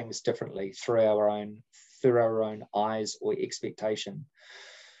see things differently through our own eyes or expectation.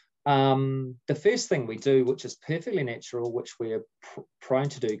 The first thing we do, which is perfectly natural, which we're prone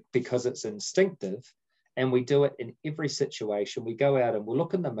to do because it's instinctive, and we do it in every situation. We go out and we'll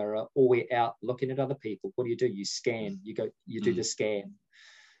look in the mirror, or we're out looking at other people. What do? You scan. You do the scan.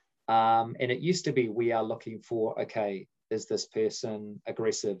 And it used to be, we are looking for, okay, is this person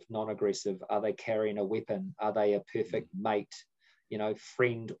aggressive, non-aggressive? Are they carrying a weapon? Are they a perfect mate?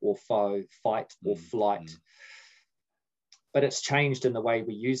 Friend or foe, fight or flight. But it's changed in the way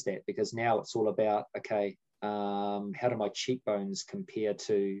we use that, because now it's all about, okay, how do my cheekbones compare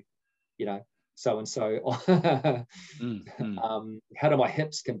to, so-and-so? How do my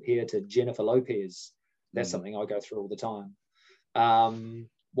hips compare to Jennifer Lopez? That's something I go through all the time.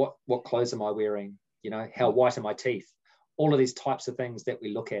 What clothes am I wearing? How white are my teeth? All of these types of things that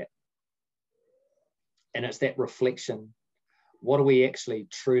we look at. And it's that reflection. What are we actually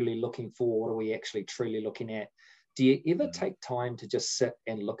truly looking for? What are we actually truly looking at? Do you ever take time to just sit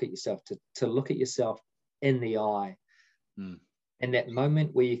and look at yourself, to look at yourself in the eye? And that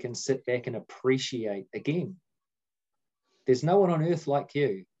moment where you can sit back and appreciate, again, there's no one on earth like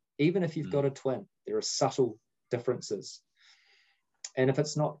you. Even if you've got a twin, there are subtle differences. And if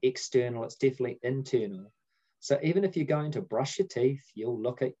it's not external, it's definitely internal. So even if you're going to brush your teeth, you'll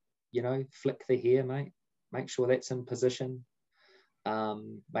look at, flick the hair, mate. Make sure that's in position.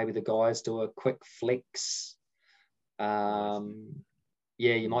 Maybe the guys do a quick flex.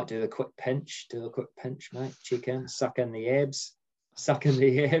 You might do a quick pinch. Mate. Check in, suck in the abs.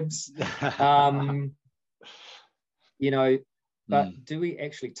 But do we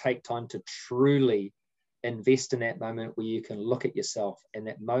actually take time to truly invest in that moment where you can look at yourself and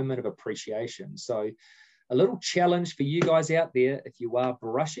that moment of appreciation? So a little challenge for you guys out there: if you are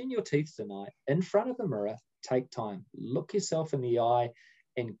brushing your teeth tonight in front of the mirror, take time, look yourself in the eye,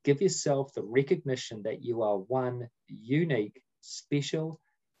 and give yourself the recognition that you are one unique, special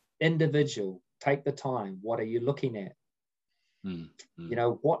individual. Take the time. What are you looking at?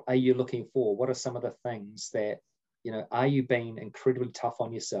 What are you looking for? What are some of the things that, are you being incredibly tough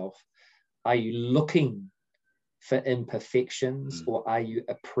on yourself? Are you looking for imperfections, or are you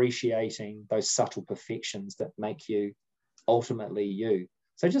appreciating those subtle perfections that make you ultimately you?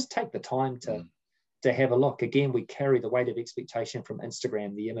 So just take the time to have a look. Again, we carry the weight of expectation from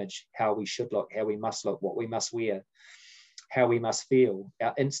Instagram, the image, how we should look, how we must look, what we must wear, how we must feel.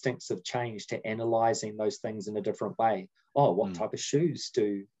 Our instincts have changed to analyzing those things in a different way. Oh, what type of shoes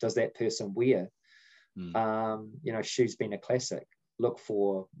does that person wear? Shoes being a classic. Look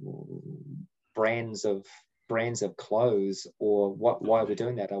for brands of clothes, or why are we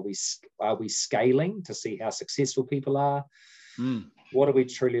doing that? Are we scaling to see how successful people are? What are we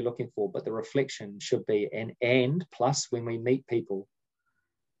truly looking for? But the reflection should be, and plus, when we meet people,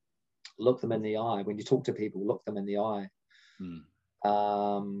 look them in the eye. When you talk to people, look them in the eye.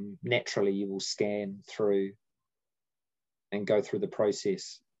 Naturally, you will scan through and go through the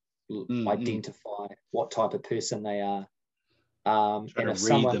process, identify what type of person they are. And if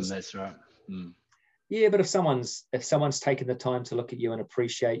read them, that's right. Yeah, but if someone's taken the time to look at you and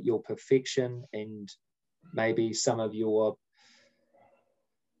appreciate your perfection, and maybe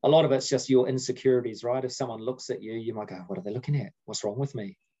a lot of it's just your insecurities, right? If someone looks at you, you might go, what are they looking at? What's wrong with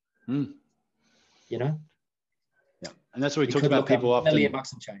me? Yeah. And that's what we talked about, people often. $1 million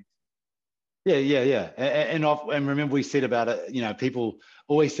and change. Yeah. And remember we said about it, people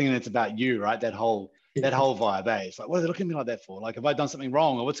always thinking it's about you, right? That whole vibe, eh? It's like, what are they looking at me like that for? Like, have I done something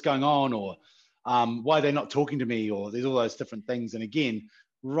wrong, or what's going on, or why are they not talking to me, or there's all those different things. And again,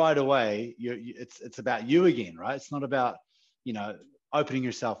 right away, it's about you again, right? It's not about, opening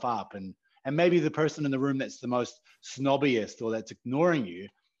yourself up, and maybe the person in the room that's the most snobbiest or that's ignoring you,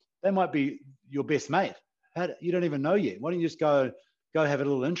 they might be your best mate. You don't even know yet. Why don't you just go have a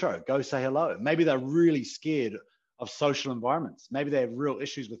little intro, go say hello? Maybe they're really scared of social environments. Maybe they have real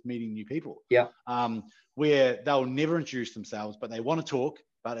issues with meeting new people. Yeah. Where they'll never introduce themselves, but they want to talk,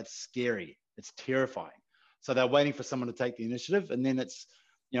 but it's scary. It's terrifying. So they're waiting for someone to take the initiative. And then it's,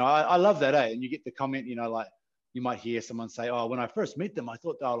 I love that, eh? And you get the comment, like, you might hear someone say, oh, when I first met them, I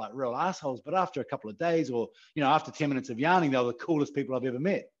thought they were like real assholes. But after a couple of days, or, after 10 minutes of yarning, they were the coolest people I've ever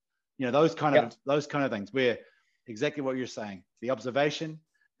met. Those kind of things, where exactly what you're saying, the observation,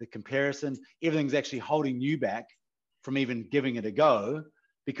 the comparison, everything's actually holding you back from even giving it a go,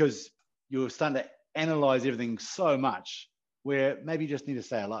 because you're starting to analyze everything so much, where maybe you just need to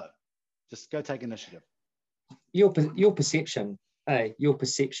say hello. Just go take initiative. Your perception, your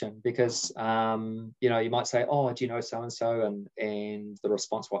perception, because you might say, oh, do you know so and so, and the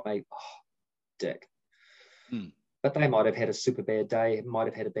response might be, oh, dick. But they might have had a super bad day, might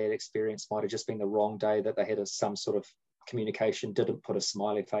have had a bad experience, might have just been the wrong day that they had some sort of communication, didn't put a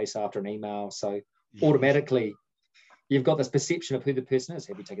smiley face after an email. So automatically you've got this perception of who the person is.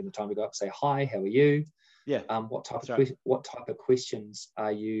 Have you taken the time to go up and say, hi, how are you? Yeah. What type of questions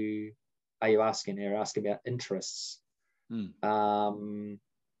are you asking? Are you asking about interests?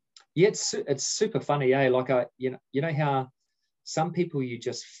 It's super funny, eh? Like you know how some people, you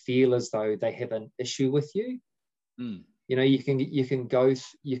just feel as though they have an issue with you. You can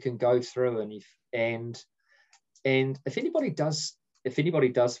go through, and if anybody does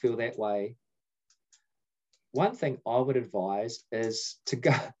feel that way, one thing I would advise is to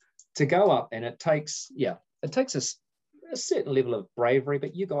go up, and it takes a certain level of bravery,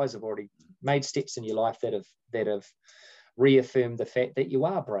 but you guys have already made steps in your life that have reaffirmed the fact that you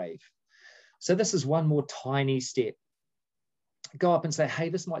are brave. So this is one more tiny step. Go up and say, hey,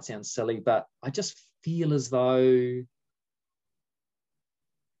 this might sound silly, but I just feel as though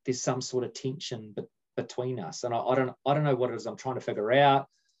there's some sort of tension between us, and I don't know what it is. I'm trying to figure out.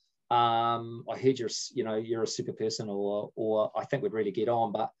 I heard you're a super person, or I think we'd really get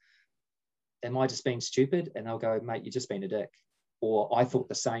on, but am I just being stupid? And they'll go, mate, you're just being a dick. Or I thought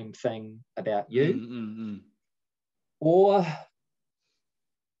the same thing about you. Or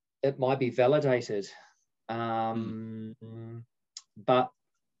it might be validated. But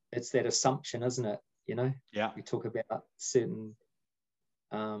it's that assumption, isn't it? Yeah. We talk about certain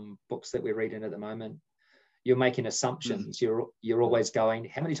books that we're reading at the moment. You're making assumptions. You're always going,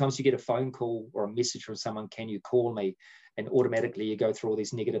 how many times do you get a phone call or a message from someone, can you call me? And automatically you go through all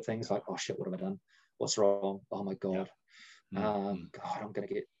these negative things like, oh shit, what have I done? What's wrong? Oh my God. God, I'm gonna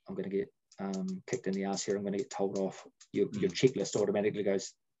get kicked in the ass here. I'm gonna get told off. Your checklist automatically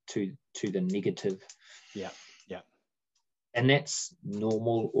goes to the negative. Yeah. And that's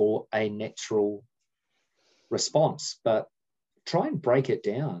normal or a natural response, but try and break it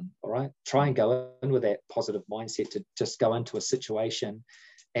down. All right. Try and go in with that positive mindset to just go into a situation.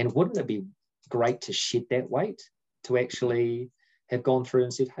 And wouldn't it be great to shed that weight, to actually have gone through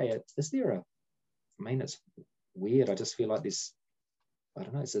and said, hey, it's weird. I just feel like this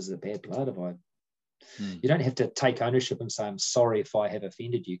is a bad blood. You don't have to take ownership and say, I'm sorry if I have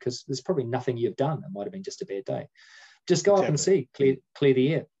offended you, because there's probably nothing you've done. It might have been just a bad day. Just go up and see, clear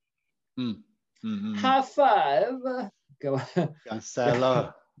the air. High five. Go say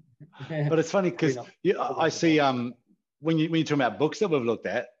hello. But it's funny because I see when you're talking about books that we've looked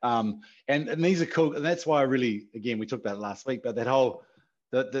at, and these are cool, and that's why I really, again, we talked about it last week, but that whole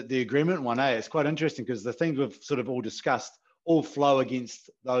the agreement one, it's quite interesting because the things we've sort of all discussed all flow against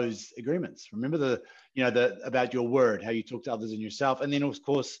those agreements. Remember the about your word, how you talk to others and yourself, and then of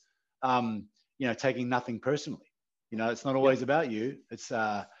course taking nothing personally. It's not always about you. It's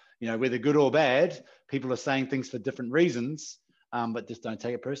whether good or bad, people are saying things for different reasons, but just don't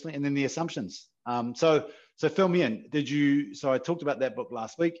take it personally. And then the assumptions. So fill me in. So I talked about that book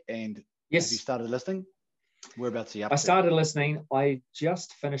last week, and yes, have you started listening? Whereabouts are you up to? I started listening. I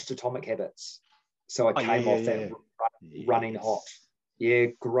just finished Atomic Habits. So I came off that running hot. Yeah,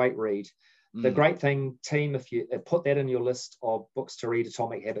 great read. The great thing, team, if you put that in your list of books to read,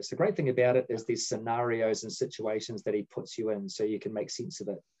 Atomic Habits, the great thing about it is there's scenarios and situations that he puts you in so you can make sense of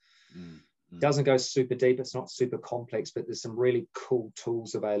it. Doesn't go super deep. It's not super complex, but there's some really cool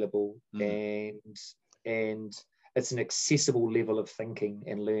tools available, and it's an accessible level of thinking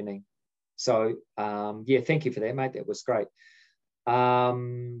and learning. So yeah, thank you for that, mate. That was great. Yeah,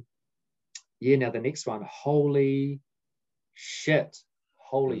 now the next one, holy shit.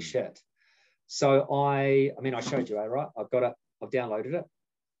 So I mean, I showed you, right? I've got it, I've downloaded it.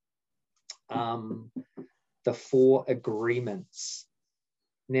 The 4 agreements.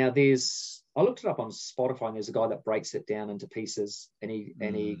 Now I looked it up on Spotify, and there's a guy that breaks it down into pieces, and he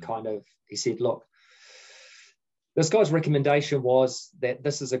said, look, this guy's recommendation was that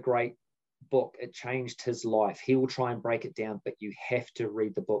this is a great book. It changed his life. He will try and break it down, but you have to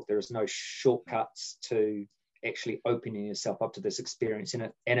read the book. There is no shortcuts to actually opening yourself up to this experience.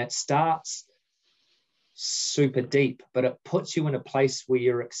 And it starts super deep, but it puts you in a place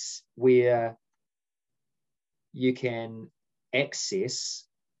where you can access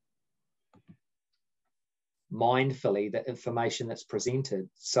mindfully the information that's presented.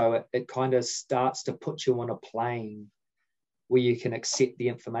 So it kind of starts to put you on a plane where you can accept the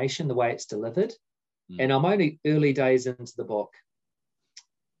information the way it's delivered. And I'm only early days into the book,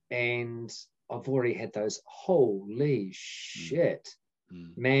 and I've already had those holy shit.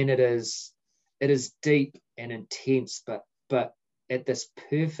 Man, it is deep and intense, but at this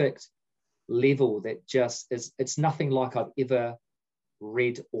perfect level that just is, it's nothing like I've ever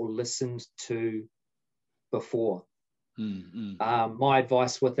read or listened to before. My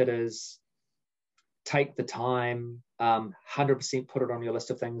advice with it is take the time, 100% put it on your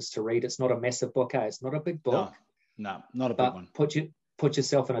list of things to read. It's not a massive book, it's not a big book. No, not a big one. Put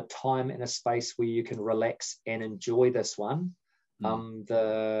yourself in a time and a space where you can relax and enjoy this one.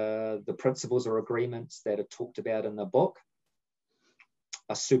 The principles or agreements that are talked about in the book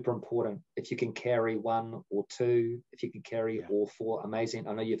are super important. If you can carry 1 or 2, if you can carry all 4, amazing.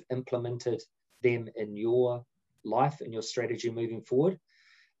 I know you've implemented them in your life and your strategy moving forward,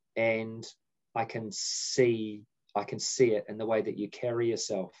 and I can see it in the way that you carry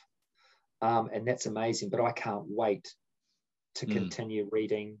yourself, and that's amazing. But I can't wait to continue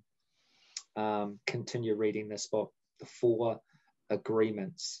reading this book, the 4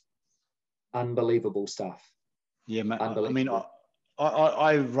 agreements. Unbelievable stuff. Yeah, I mean,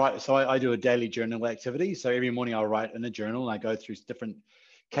 I write, so I do a daily journal activity. So every morning I'll write in a journal, and I go through different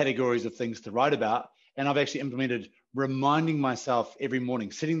categories of things to write about. And I've actually implemented reminding myself every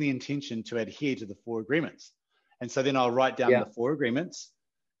morning, setting the intention to adhere to the 4 agreements. And so then I'll write down the 4 agreements,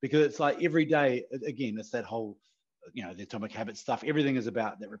 because it's like every day, again, it's that whole, the atomic habit stuff. Everything is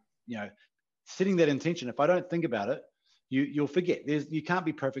about that, setting that intention. If I don't think about it, you'll forget. You can't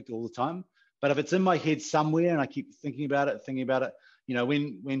be perfect all the time. But if it's in my head somewhere and I keep thinking about it,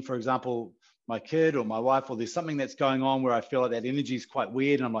 when, for example, my kid or my wife, or there's something that's going on where I feel like that energy is quite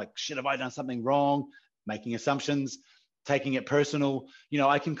weird, and I'm like, shit, have I done something wrong? Making assumptions, taking it personal,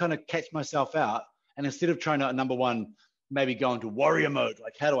 I can kind of catch myself out. And instead of trying to, number one, maybe go into warrior mode,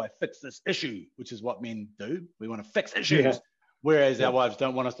 like, how do I fix this issue? Which is what men do. We want to fix issues. Whereas our wives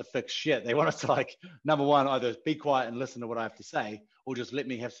don't want us to fix shit. They want us to, like, number one, either be quiet and listen to what I have to say, or just let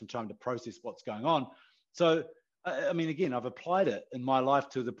me have some time to process what's going on. So, I mean, again, I've applied it in my life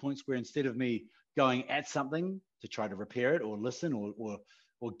to the points where instead of me going at something to try to repair it or listen or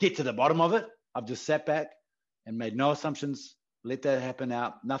get to the bottom of it, I've just sat back and made no assumptions, let that happen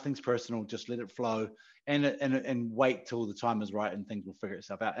out. Nothing's personal, just let it flow, and wait till the time is right and things will figure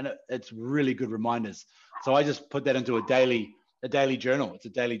itself out. And it's really good reminders. So I just put that into a daily journal. It's a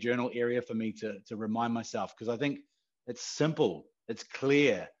daily journal area for me to remind myself, because I think it's simple, it's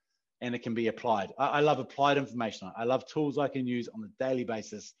clear, and it can be applied. I love applied information. I love tools I can use on a daily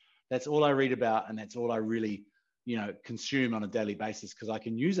basis. That's all I read about, and that's all I really, consume on a daily basis, because I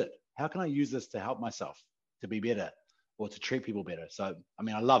can use it. How can I use this to help myself to be better or to treat people better? So, I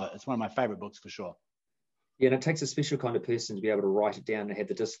mean, I love it. It's one of my favorite books for sure. Yeah, and it takes a special kind of person to be able to write it down and have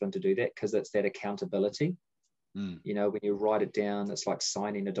the discipline to do that, because it's that accountability. When you write it down, it's like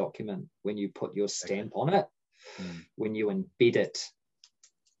signing a document. When you put your stamp on it, when you embed it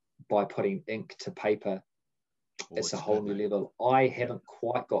by putting ink to paper, it's a whole new level. I haven't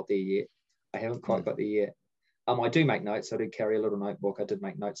quite got there yet. I do make notes. I do carry a little notebook. I did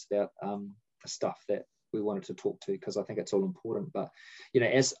make notes about stuff that we wanted to talk to, because I think it's all important. But,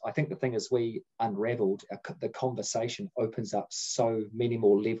 as I think the thing is, we unraveled, the conversation opens up so many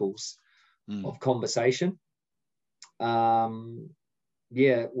more levels of conversation. With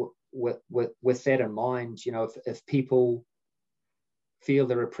that in mind, if people feel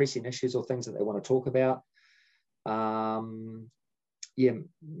there are pressing issues or things that they want to talk about,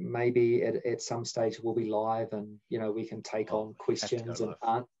 maybe at some stage we'll be live, and we can take on questions and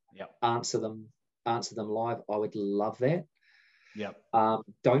answer them live. I would love that. Yeah.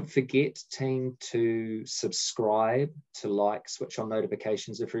 Don't forget, team, to subscribe, to like, switch on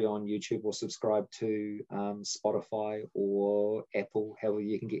notifications if you're on YouTube, or subscribe to Spotify or Apple, however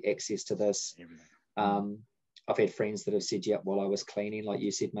you can get access to this. I've had friends that have said, yeah, while I was cleaning, like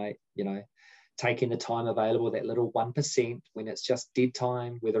you said, mate, you know, taking the time available, that little 1% when it's just dead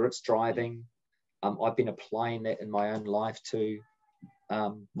time, whether it's driving. I've been applying that in my own life to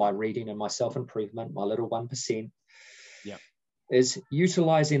my reading and my self-improvement, my little 1%. Yeah. Is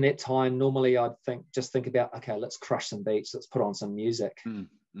utilizing that time. Normally I'd just think about, okay, let's crush some beats, let's put on some music,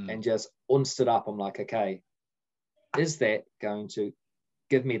 and just unst it up. I'm like, okay, is that going to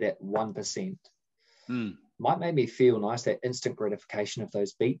give me that 1%? Might make me feel nice, that instant gratification of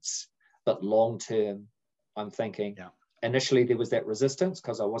those beats, but long term, I'm thinking, initially there was that resistance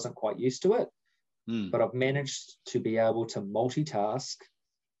because I wasn't quite used to it, but I've managed to be able to multitask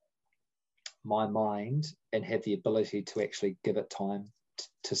my mind and have the ability to actually give it time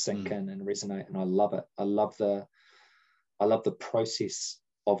to sink in and resonate. And I love it. I love the process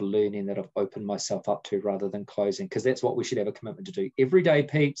of learning that I've opened myself up to, rather than closing, because that's what we should have a commitment to do every day,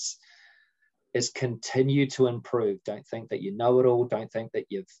 Pete's, is continue to improve. Don't think that you know it all. Don't think that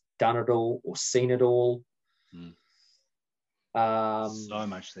you've done it all or seen it all. So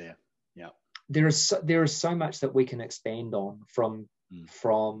much there. Yeah. There is so much that we can expand on from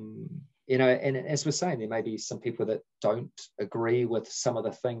you know, and as we're saying, there may be some people that don't agree with some of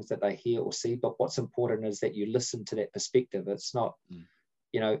the things that they hear or see, but what's important is that you listen to that perspective. It's not,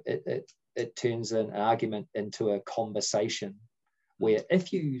 you know, it turns an argument into a conversation, where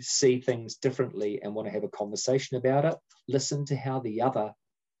if you see things differently and want to have a conversation about it, listen to how the other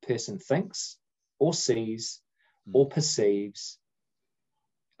person thinks or sees or perceives,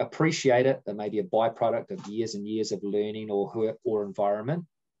 appreciate it. That may be a byproduct of years and years of learning or environment.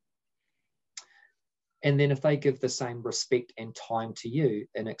 And then if they give the same respect and time to you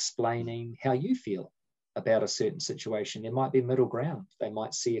in explaining how you feel about a certain situation, there might be middle ground. They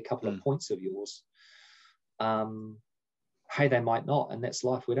might see a couple of points of yours. Hey, they might not, and that's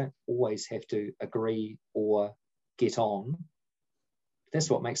life. We don't always have to agree or get on. That's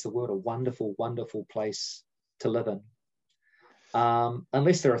what makes the world a wonderful, wonderful place to live in.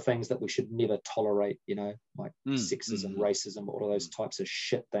 Unless there are things that we should never tolerate, you know, like sexism, racism, all of those types of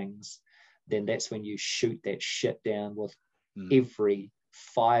shit things, then that's when you shoot that shit down with every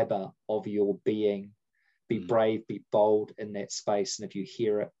fiber of your being. Be brave, be bold in that space. And if you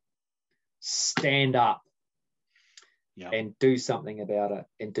hear it, stand up and do something about it,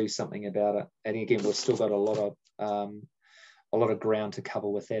 And again, we've still got a lot of ground to cover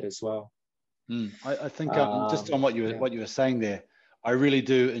with that as well. I think just on what you were saying there, I really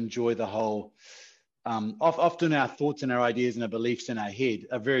do enjoy the whole. Often our thoughts and our ideas and our beliefs in our head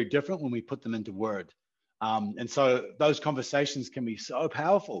are very different when we put them into word, and so those conversations can be so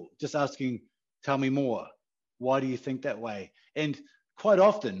powerful. Just asking, tell me more. Why do you think that way? And quite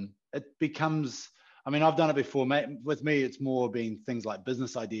often it becomes. I mean, I've done it before. With me, it's more being things like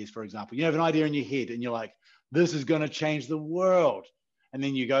business ideas, for example. You have an idea in your head, and you're like, "This is going to change the world." And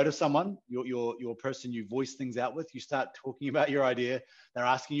then you go to someone, your person you voice things out with, you start talking about your idea, they're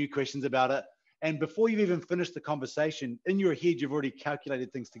asking you questions about it. And before you've even finished the conversation, in your head, you've already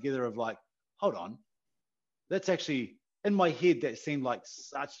calculated things together of like, hold on, that's actually, in my head, that seemed like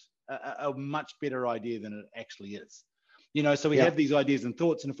such a much better idea than it actually is. You know, so we have these ideas and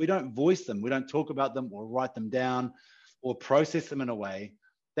thoughts, and if we don't voice them, we don't talk about them or write them down or process them in a way,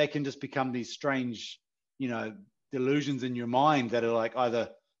 they can just become these strange, you know, delusions in your mind that are like, either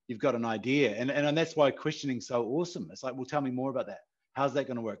you've got an idea, and that's why questioning's so awesome. It's like, well, tell me more about that. How's that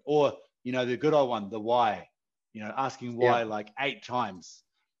going to work? Or, you know, the good old one, the why, you know, asking why like 8 times,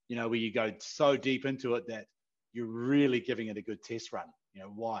 you know, where you go so deep into it that you're really giving it a good test run. You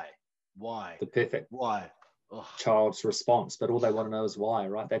know, why? The perfect why. Child's response, but all they want to know is why,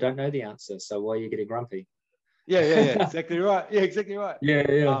 right? They don't know the answer, so why are you getting grumpy? Yeah, exactly right. Yeah, exactly right. They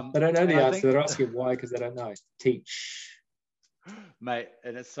don't know the answer. They're asking why because they don't know. Teach, mate,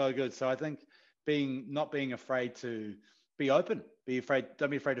 and it's so good. So I think not being afraid to be open, don't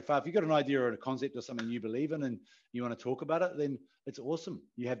be afraid to fail. If you've got an idea or a concept or something you believe in and you want to talk about it, then it's awesome.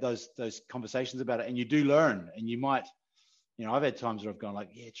 You have those conversations about it, and you do learn. And you might, you know, I've had times where I've gone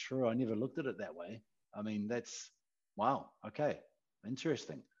like, yeah, true, I never looked at it that way. I mean, that's wow. Okay,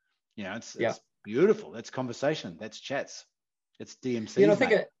 interesting. You know, it's beautiful. That's conversation. That's chats. It's DMCs. Yeah, I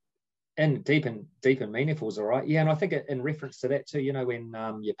think and deep and meaningful is all right. Yeah, and I think in reference to that too, you know, when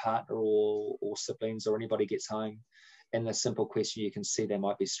your partner or siblings or anybody gets home, and the simple question, you can see they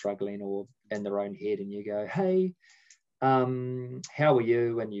might be struggling or in their own head, and you go, hey, how are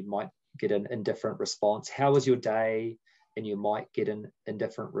you? And you might get an indifferent response. How was your day? and you might get an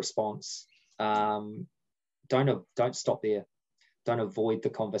indifferent response. Don't stop there. Don't avoid the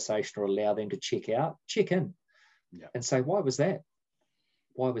conversation or allow them to check out. Check in and say, why was that?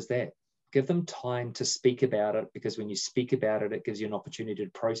 Why was that? Give them time to speak about it, because when you speak about it, it gives you an opportunity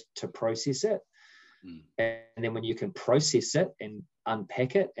to process it. And then when you can process it and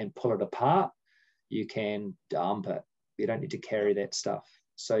unpack it and pull it apart, you can dump it. You don't need to carry that stuff.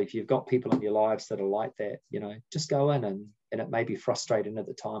 So if you've got people in your lives that are like that, just go in, and it may be frustrating at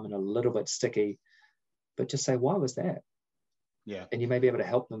the time and a little bit sticky, but just say, why was that? Yeah. And you may be able to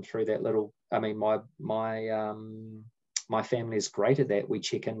help them through that little, my family is great at that. We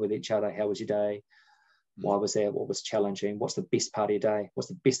check in with each other. How was your day? Why was that? What was challenging? What's the best part of your day? What's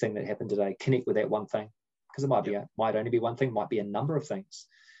the best thing that happened today? Connect with that one thing, because it might only be one thing, might be a number of things.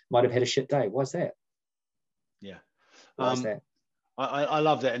 Might have had a shit day. Why's that? Yeah. Why's that? I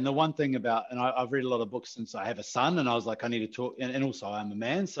love that. And the one thing about, and I've read a lot of books since I have a son, and I was like, I need to talk, and also I'm a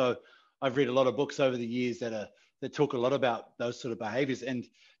man. So I've read a lot of books over the years that talk a lot about those sort of behaviors. And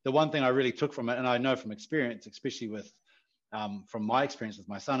the one thing I really took from it, and I know from experience, especially with, from my experience with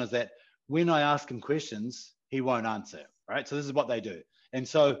my son, is that when I ask him questions, he won't answer, right? So this is what they do. And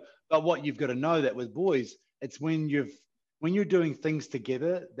so, but what you've got to know that with boys, it's when you're doing things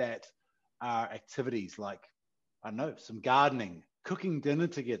together that are activities like, I don't know, some gardening, cooking dinner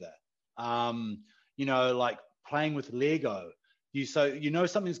together, like playing with Lego.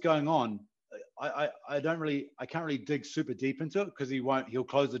 Something's going on. I can't really dig super deep into it, because he'll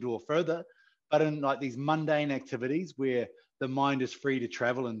close the door further. But in like these mundane activities where the mind is free to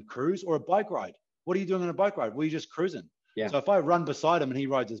travel and cruise, or a bike ride. What are you doing on a bike ride? Well, you're just cruising. Yeah. So if I run beside him and he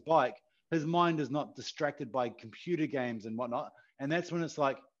rides his bike, his mind is not distracted by computer games and whatnot. And that's when it's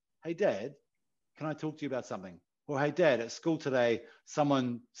like, hey, Dad, can I talk to you about something? Or, hey, Dad, at school today,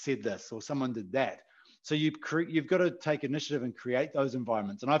 someone said this or someone did that. So you've got to take initiative and create those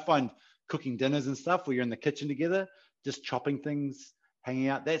environments. And I find cooking dinners and stuff where you're in the kitchen together, just chopping things, hanging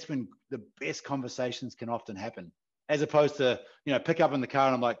out, that's when the best conversations can often happen. As opposed to, pick up in the car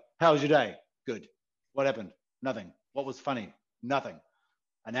and I'm like, how was your day? Good. What happened? Nothing. What was funny? Nothing.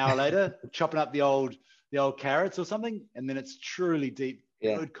 An hour later, chopping up the old carrots or something, and then it's truly deep,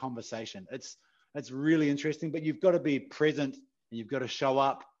 good conversation. It's really interesting, but you've got to be present, and you've got to show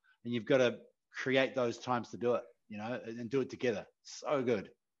up, and you've got to create those times to do it, and do it together. So good.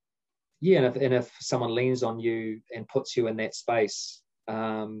 Yeah, and if someone leans on you and puts you in that space,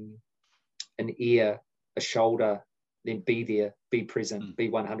 an ear, a shoulder, then be there, be present, be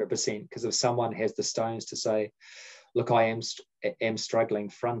 100%. Because if someone has the stones to say, look, I am struggling,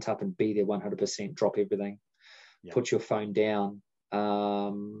 front up and be there 100%, drop everything, put your phone down,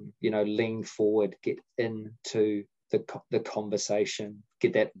 lean forward, get into the conversation,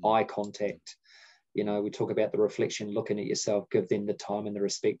 get that eye contact. We talk about the reflection, looking at yourself, give them the time and the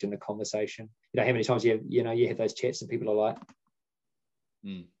respect in the conversation. How many times you have those chats and people are like,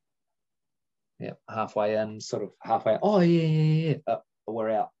 halfway in, sort of halfway, oh, yeah. We're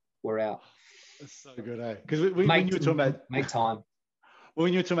out. That's so good, eh? Because when you were talking about... Make time.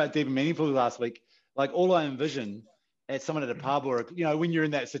 When you were talking about deep and meaningful last week, like all I envision at someone at a pub, or, when you're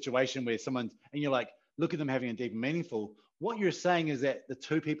in that situation where someone's, and you're like, look at them having a deep and meaningful, what you're saying is that the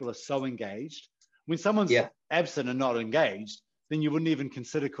two people are so engaged. When someone's absent and not engaged, then you wouldn't even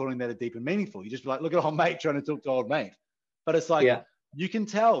consider calling that a deep and meaningful. You just be like, look at old mate trying to talk to old mate. But it's like, you can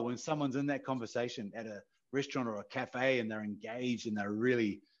tell when someone's in that conversation at a restaurant or a cafe and they're engaged and they're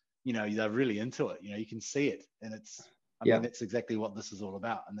really, they're really into it. You can see it. And it's, I mean, that's exactly what this is all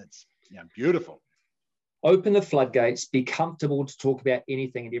about. And that's beautiful. Open the floodgates, be comfortable to talk about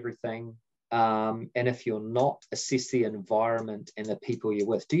anything and everything. And if you're not, assess the environment and the people you're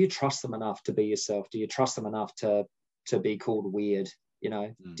with. Do you trust them enough to be yourself? Do you trust them enough to be called weird?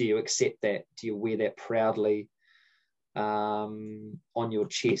 Do you accept that? Do you wear that proudly on your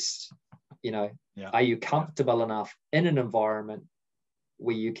chest? Are you comfortable enough in an environment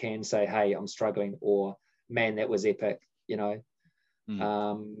where you can say, hey, I'm struggling, or man, that was epic,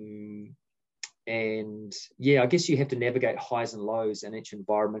 and I guess you have to navigate highs and lows in each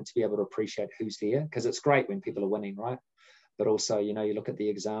environment to be able to appreciate who's there, because it's great when people are winning, right? But also, you look at the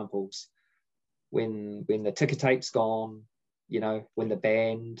examples when the ticker tape's gone, when the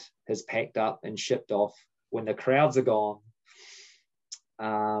band has packed up and shipped off, when the crowds are gone,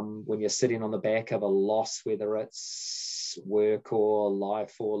 when you're sitting on the back of a loss, whether it's work or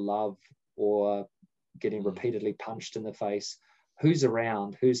life or love or getting repeatedly punched in the face, who's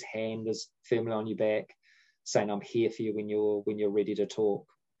around, whose hand is firmly on your back saying, I'm here for you when you're ready to talk?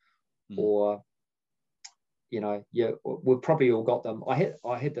 Or we've probably all got them. I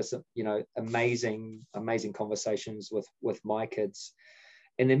had this, amazing conversations with my kids.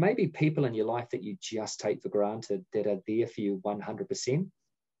 And there may be people in your life that you just take for granted that are there for you 100%.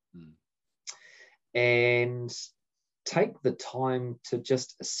 And take the time to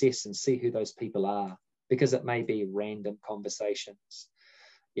just assess and see who those people are, because it may be random conversations.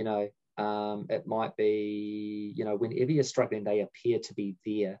 It might be, whenever you're struggling, they appear to be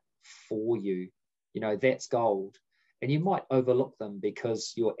there for you. That's gold. And you might overlook them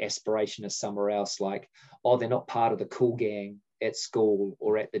because your aspiration is somewhere else, like, oh, they're not part of the cool gang at school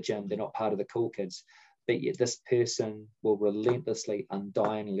or at the gym. They're not part of the cool kids. But yet this person will relentlessly,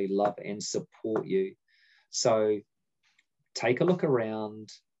 undyingly love and support you. So take a look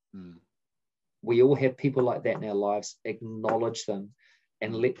around. We all have people like that in our lives. Acknowledge them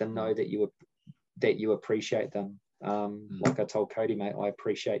and let them know that you appreciate them. Like I told Cody, mate, I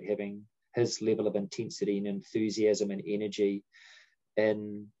appreciate having his level of intensity and enthusiasm and energy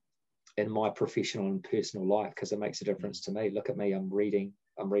in my professional and personal life, because it makes a difference to me. Look at me, I'm reading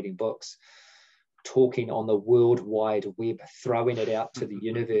books, talking on the World Wide Web, throwing it out to the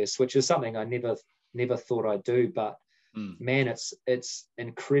universe, which is something I never thought I'd do. But man, it's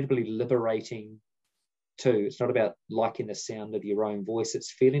incredibly liberating too. It's not about liking the sound of your own voice.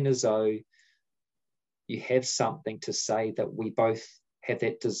 It's feeling as though you have something to say, that we both have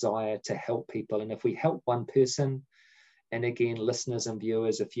that desire to help people. And if we help one person, and again, listeners and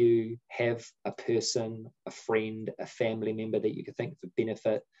viewers, if you have a person, a friend, a family member that you could think would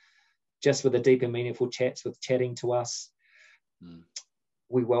benefit just with a deep and meaningful chats with chatting to us,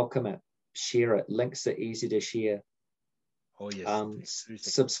 we welcome it. Share it. Links are easy to share. Oh yes.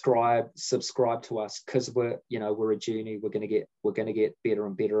 Subscribe to us, because we're a journey. We're gonna get better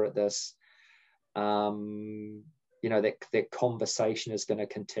and better at this. That conversation is going to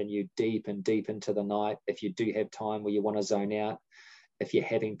continue deep and deep into the night. If you do have time where you want to zone out, if you're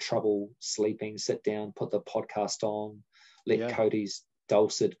having trouble sleeping, sit down, put the podcast on, let Cody's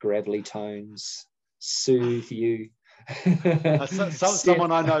dulcet, gravelly tones soothe you.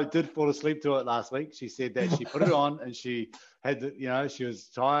 Someone I know did fall asleep to it last week. She said that she put it on and she had she was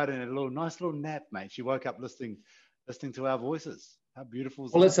tired and had a nice little nap, mate. She woke up listening to our voices. How beautiful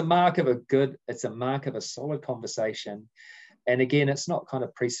is that? Well, it's a mark of a solid conversation. And again, it's not kind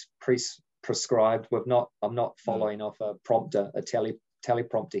of prescribed. I'm not following off a prompter, a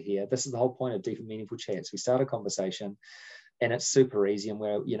teleprompter here. This is the whole point of deep and meaningful chats. We start a conversation and it's super easy, and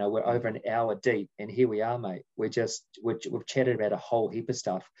we're over an hour deep, and here we are, mate. We've chatted about a whole heap of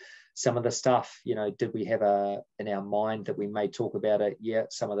stuff. Some of the stuff, did we have in our mind that we may talk about it? Yeah,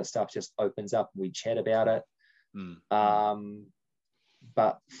 some of the stuff just opens up and we chat about it.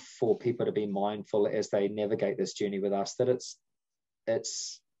 But for people to be mindful as they navigate this journey with us, that it's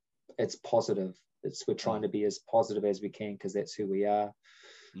positive. We're trying to be as positive as we can, because that's who we are.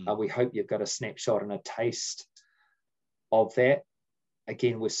 We hope you've got a snapshot and a taste of that.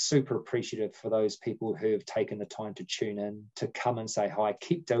 Again, we're super appreciative for those people who have taken the time to tune in, to come and say hi.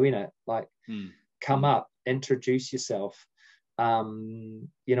 Keep doing it. Come up, introduce yourself. I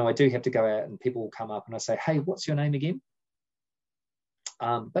do have to go out and people will come up and I say, hey, what's your name again?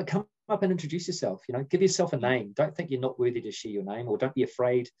 But come up and introduce yourself. Give yourself a name. Don't think you're not worthy to share your name, or don't be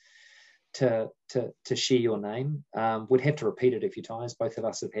afraid to share your name. We'd have to repeat it a few times. Both of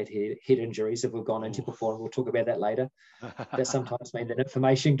us have had head injuries that we've gone into before, and we'll talk about that later. That sometimes means that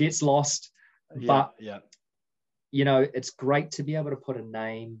information gets lost. But it's great to be able to put a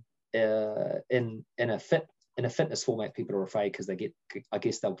name in a fitness format. People are afraid because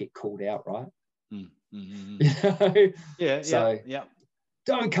they'll get called out, right?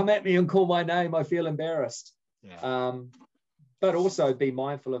 Don't come at me and call my name. I feel embarrassed. But also be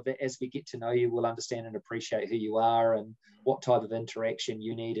mindful of that. As we get to know you, we'll understand and appreciate who you are and what type of interaction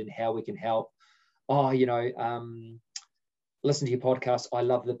you need and how we can help. Listen to your podcast. I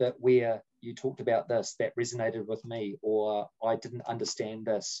love the bit where you talked about this, that resonated with me, or I didn't understand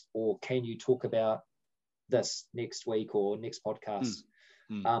this, or can you talk about this next week or next podcast?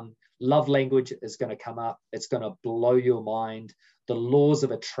 Love language is going to come up. It's going to blow your mind. The laws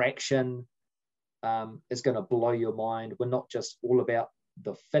of attraction is going to blow your mind. We're not just all about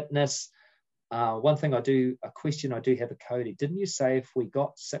the fitness. One thing a question I do have a Cody. Didn't you say if we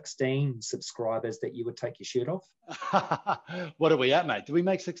got 16 subscribers that you would take your shirt off? What are we at, mate? Did we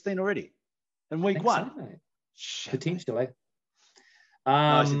make 16 already? In week one? So, shit, potentially. No,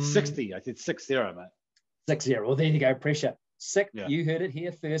 I said 60. I said 60, mate. 60. Well, there you go. Pressure. You heard it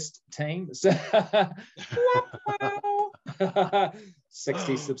here first, team.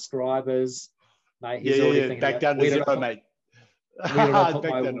 60 subscribers, mate. He's already thinking back down to zero, mate. Where did I put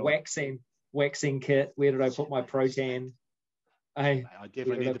my waxing? waxing kit? Where did I put my protein? I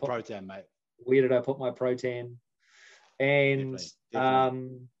definitely need the protein, mate. Where did I put my protein? And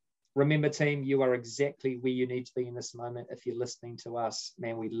definitely. Remember, team, you are exactly where you need to be in this moment. If you're listening to us,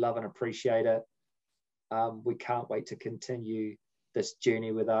 man, we love and appreciate it. We can't wait to continue this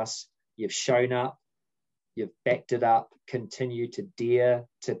journey with us. You've shown up. You've backed it up. Continue to dare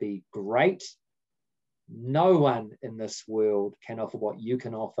to be great. No one in this world can offer what you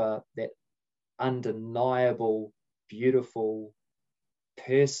can offer, that undeniable, beautiful,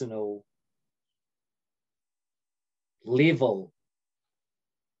 personal level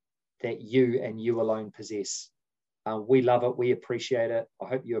that you and you alone possess. We love it. We appreciate it. I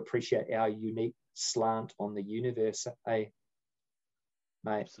hope you appreciate our unique slant on the universe, mate?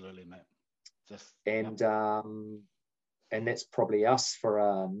 Absolutely, mate. And that's probably us for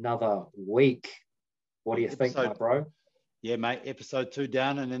another week. What do you think, my bro? Yeah, mate. Episode 2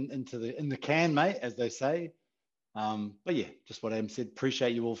 down and in the can, mate, as they say. But yeah, just what Adam said.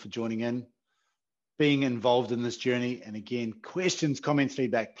 Appreciate you all for joining in, being involved in this journey. And again, questions, comments,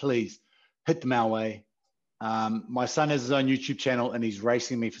 feedback, please hit them our way. My son has his own YouTube channel and he's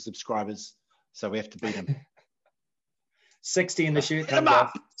racing me for subscribers, so we have to beat him. 60 in the shirt comes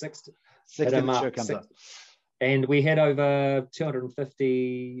up. 60 in the shirt comes up. And we had over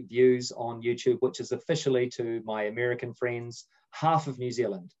 250 views on YouTube, which is officially, to my American friends, half of New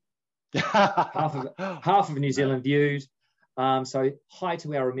Zealand. half of New Zealand viewed. So hi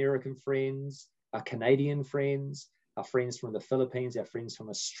to our American friends, our Canadian friends, our friends from the Philippines, our friends from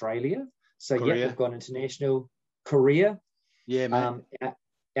Australia. So yeah, we've gone international. Korea. Yeah, mate.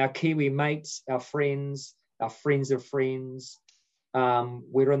 Our Kiwi mates, our friends of friends.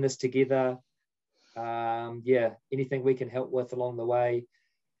 We're in this together. Yeah, anything we can help with along the way.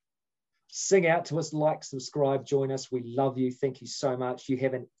 Sing out to us, like, subscribe, join us. We love you. Thank you so much. You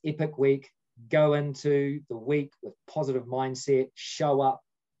have an epic week. Go into the week with positive mindset. Show up.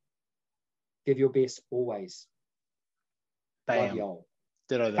 Give your best always. Bam. Love y'all.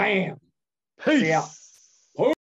 Ditto that. Bam. Peace. See ya.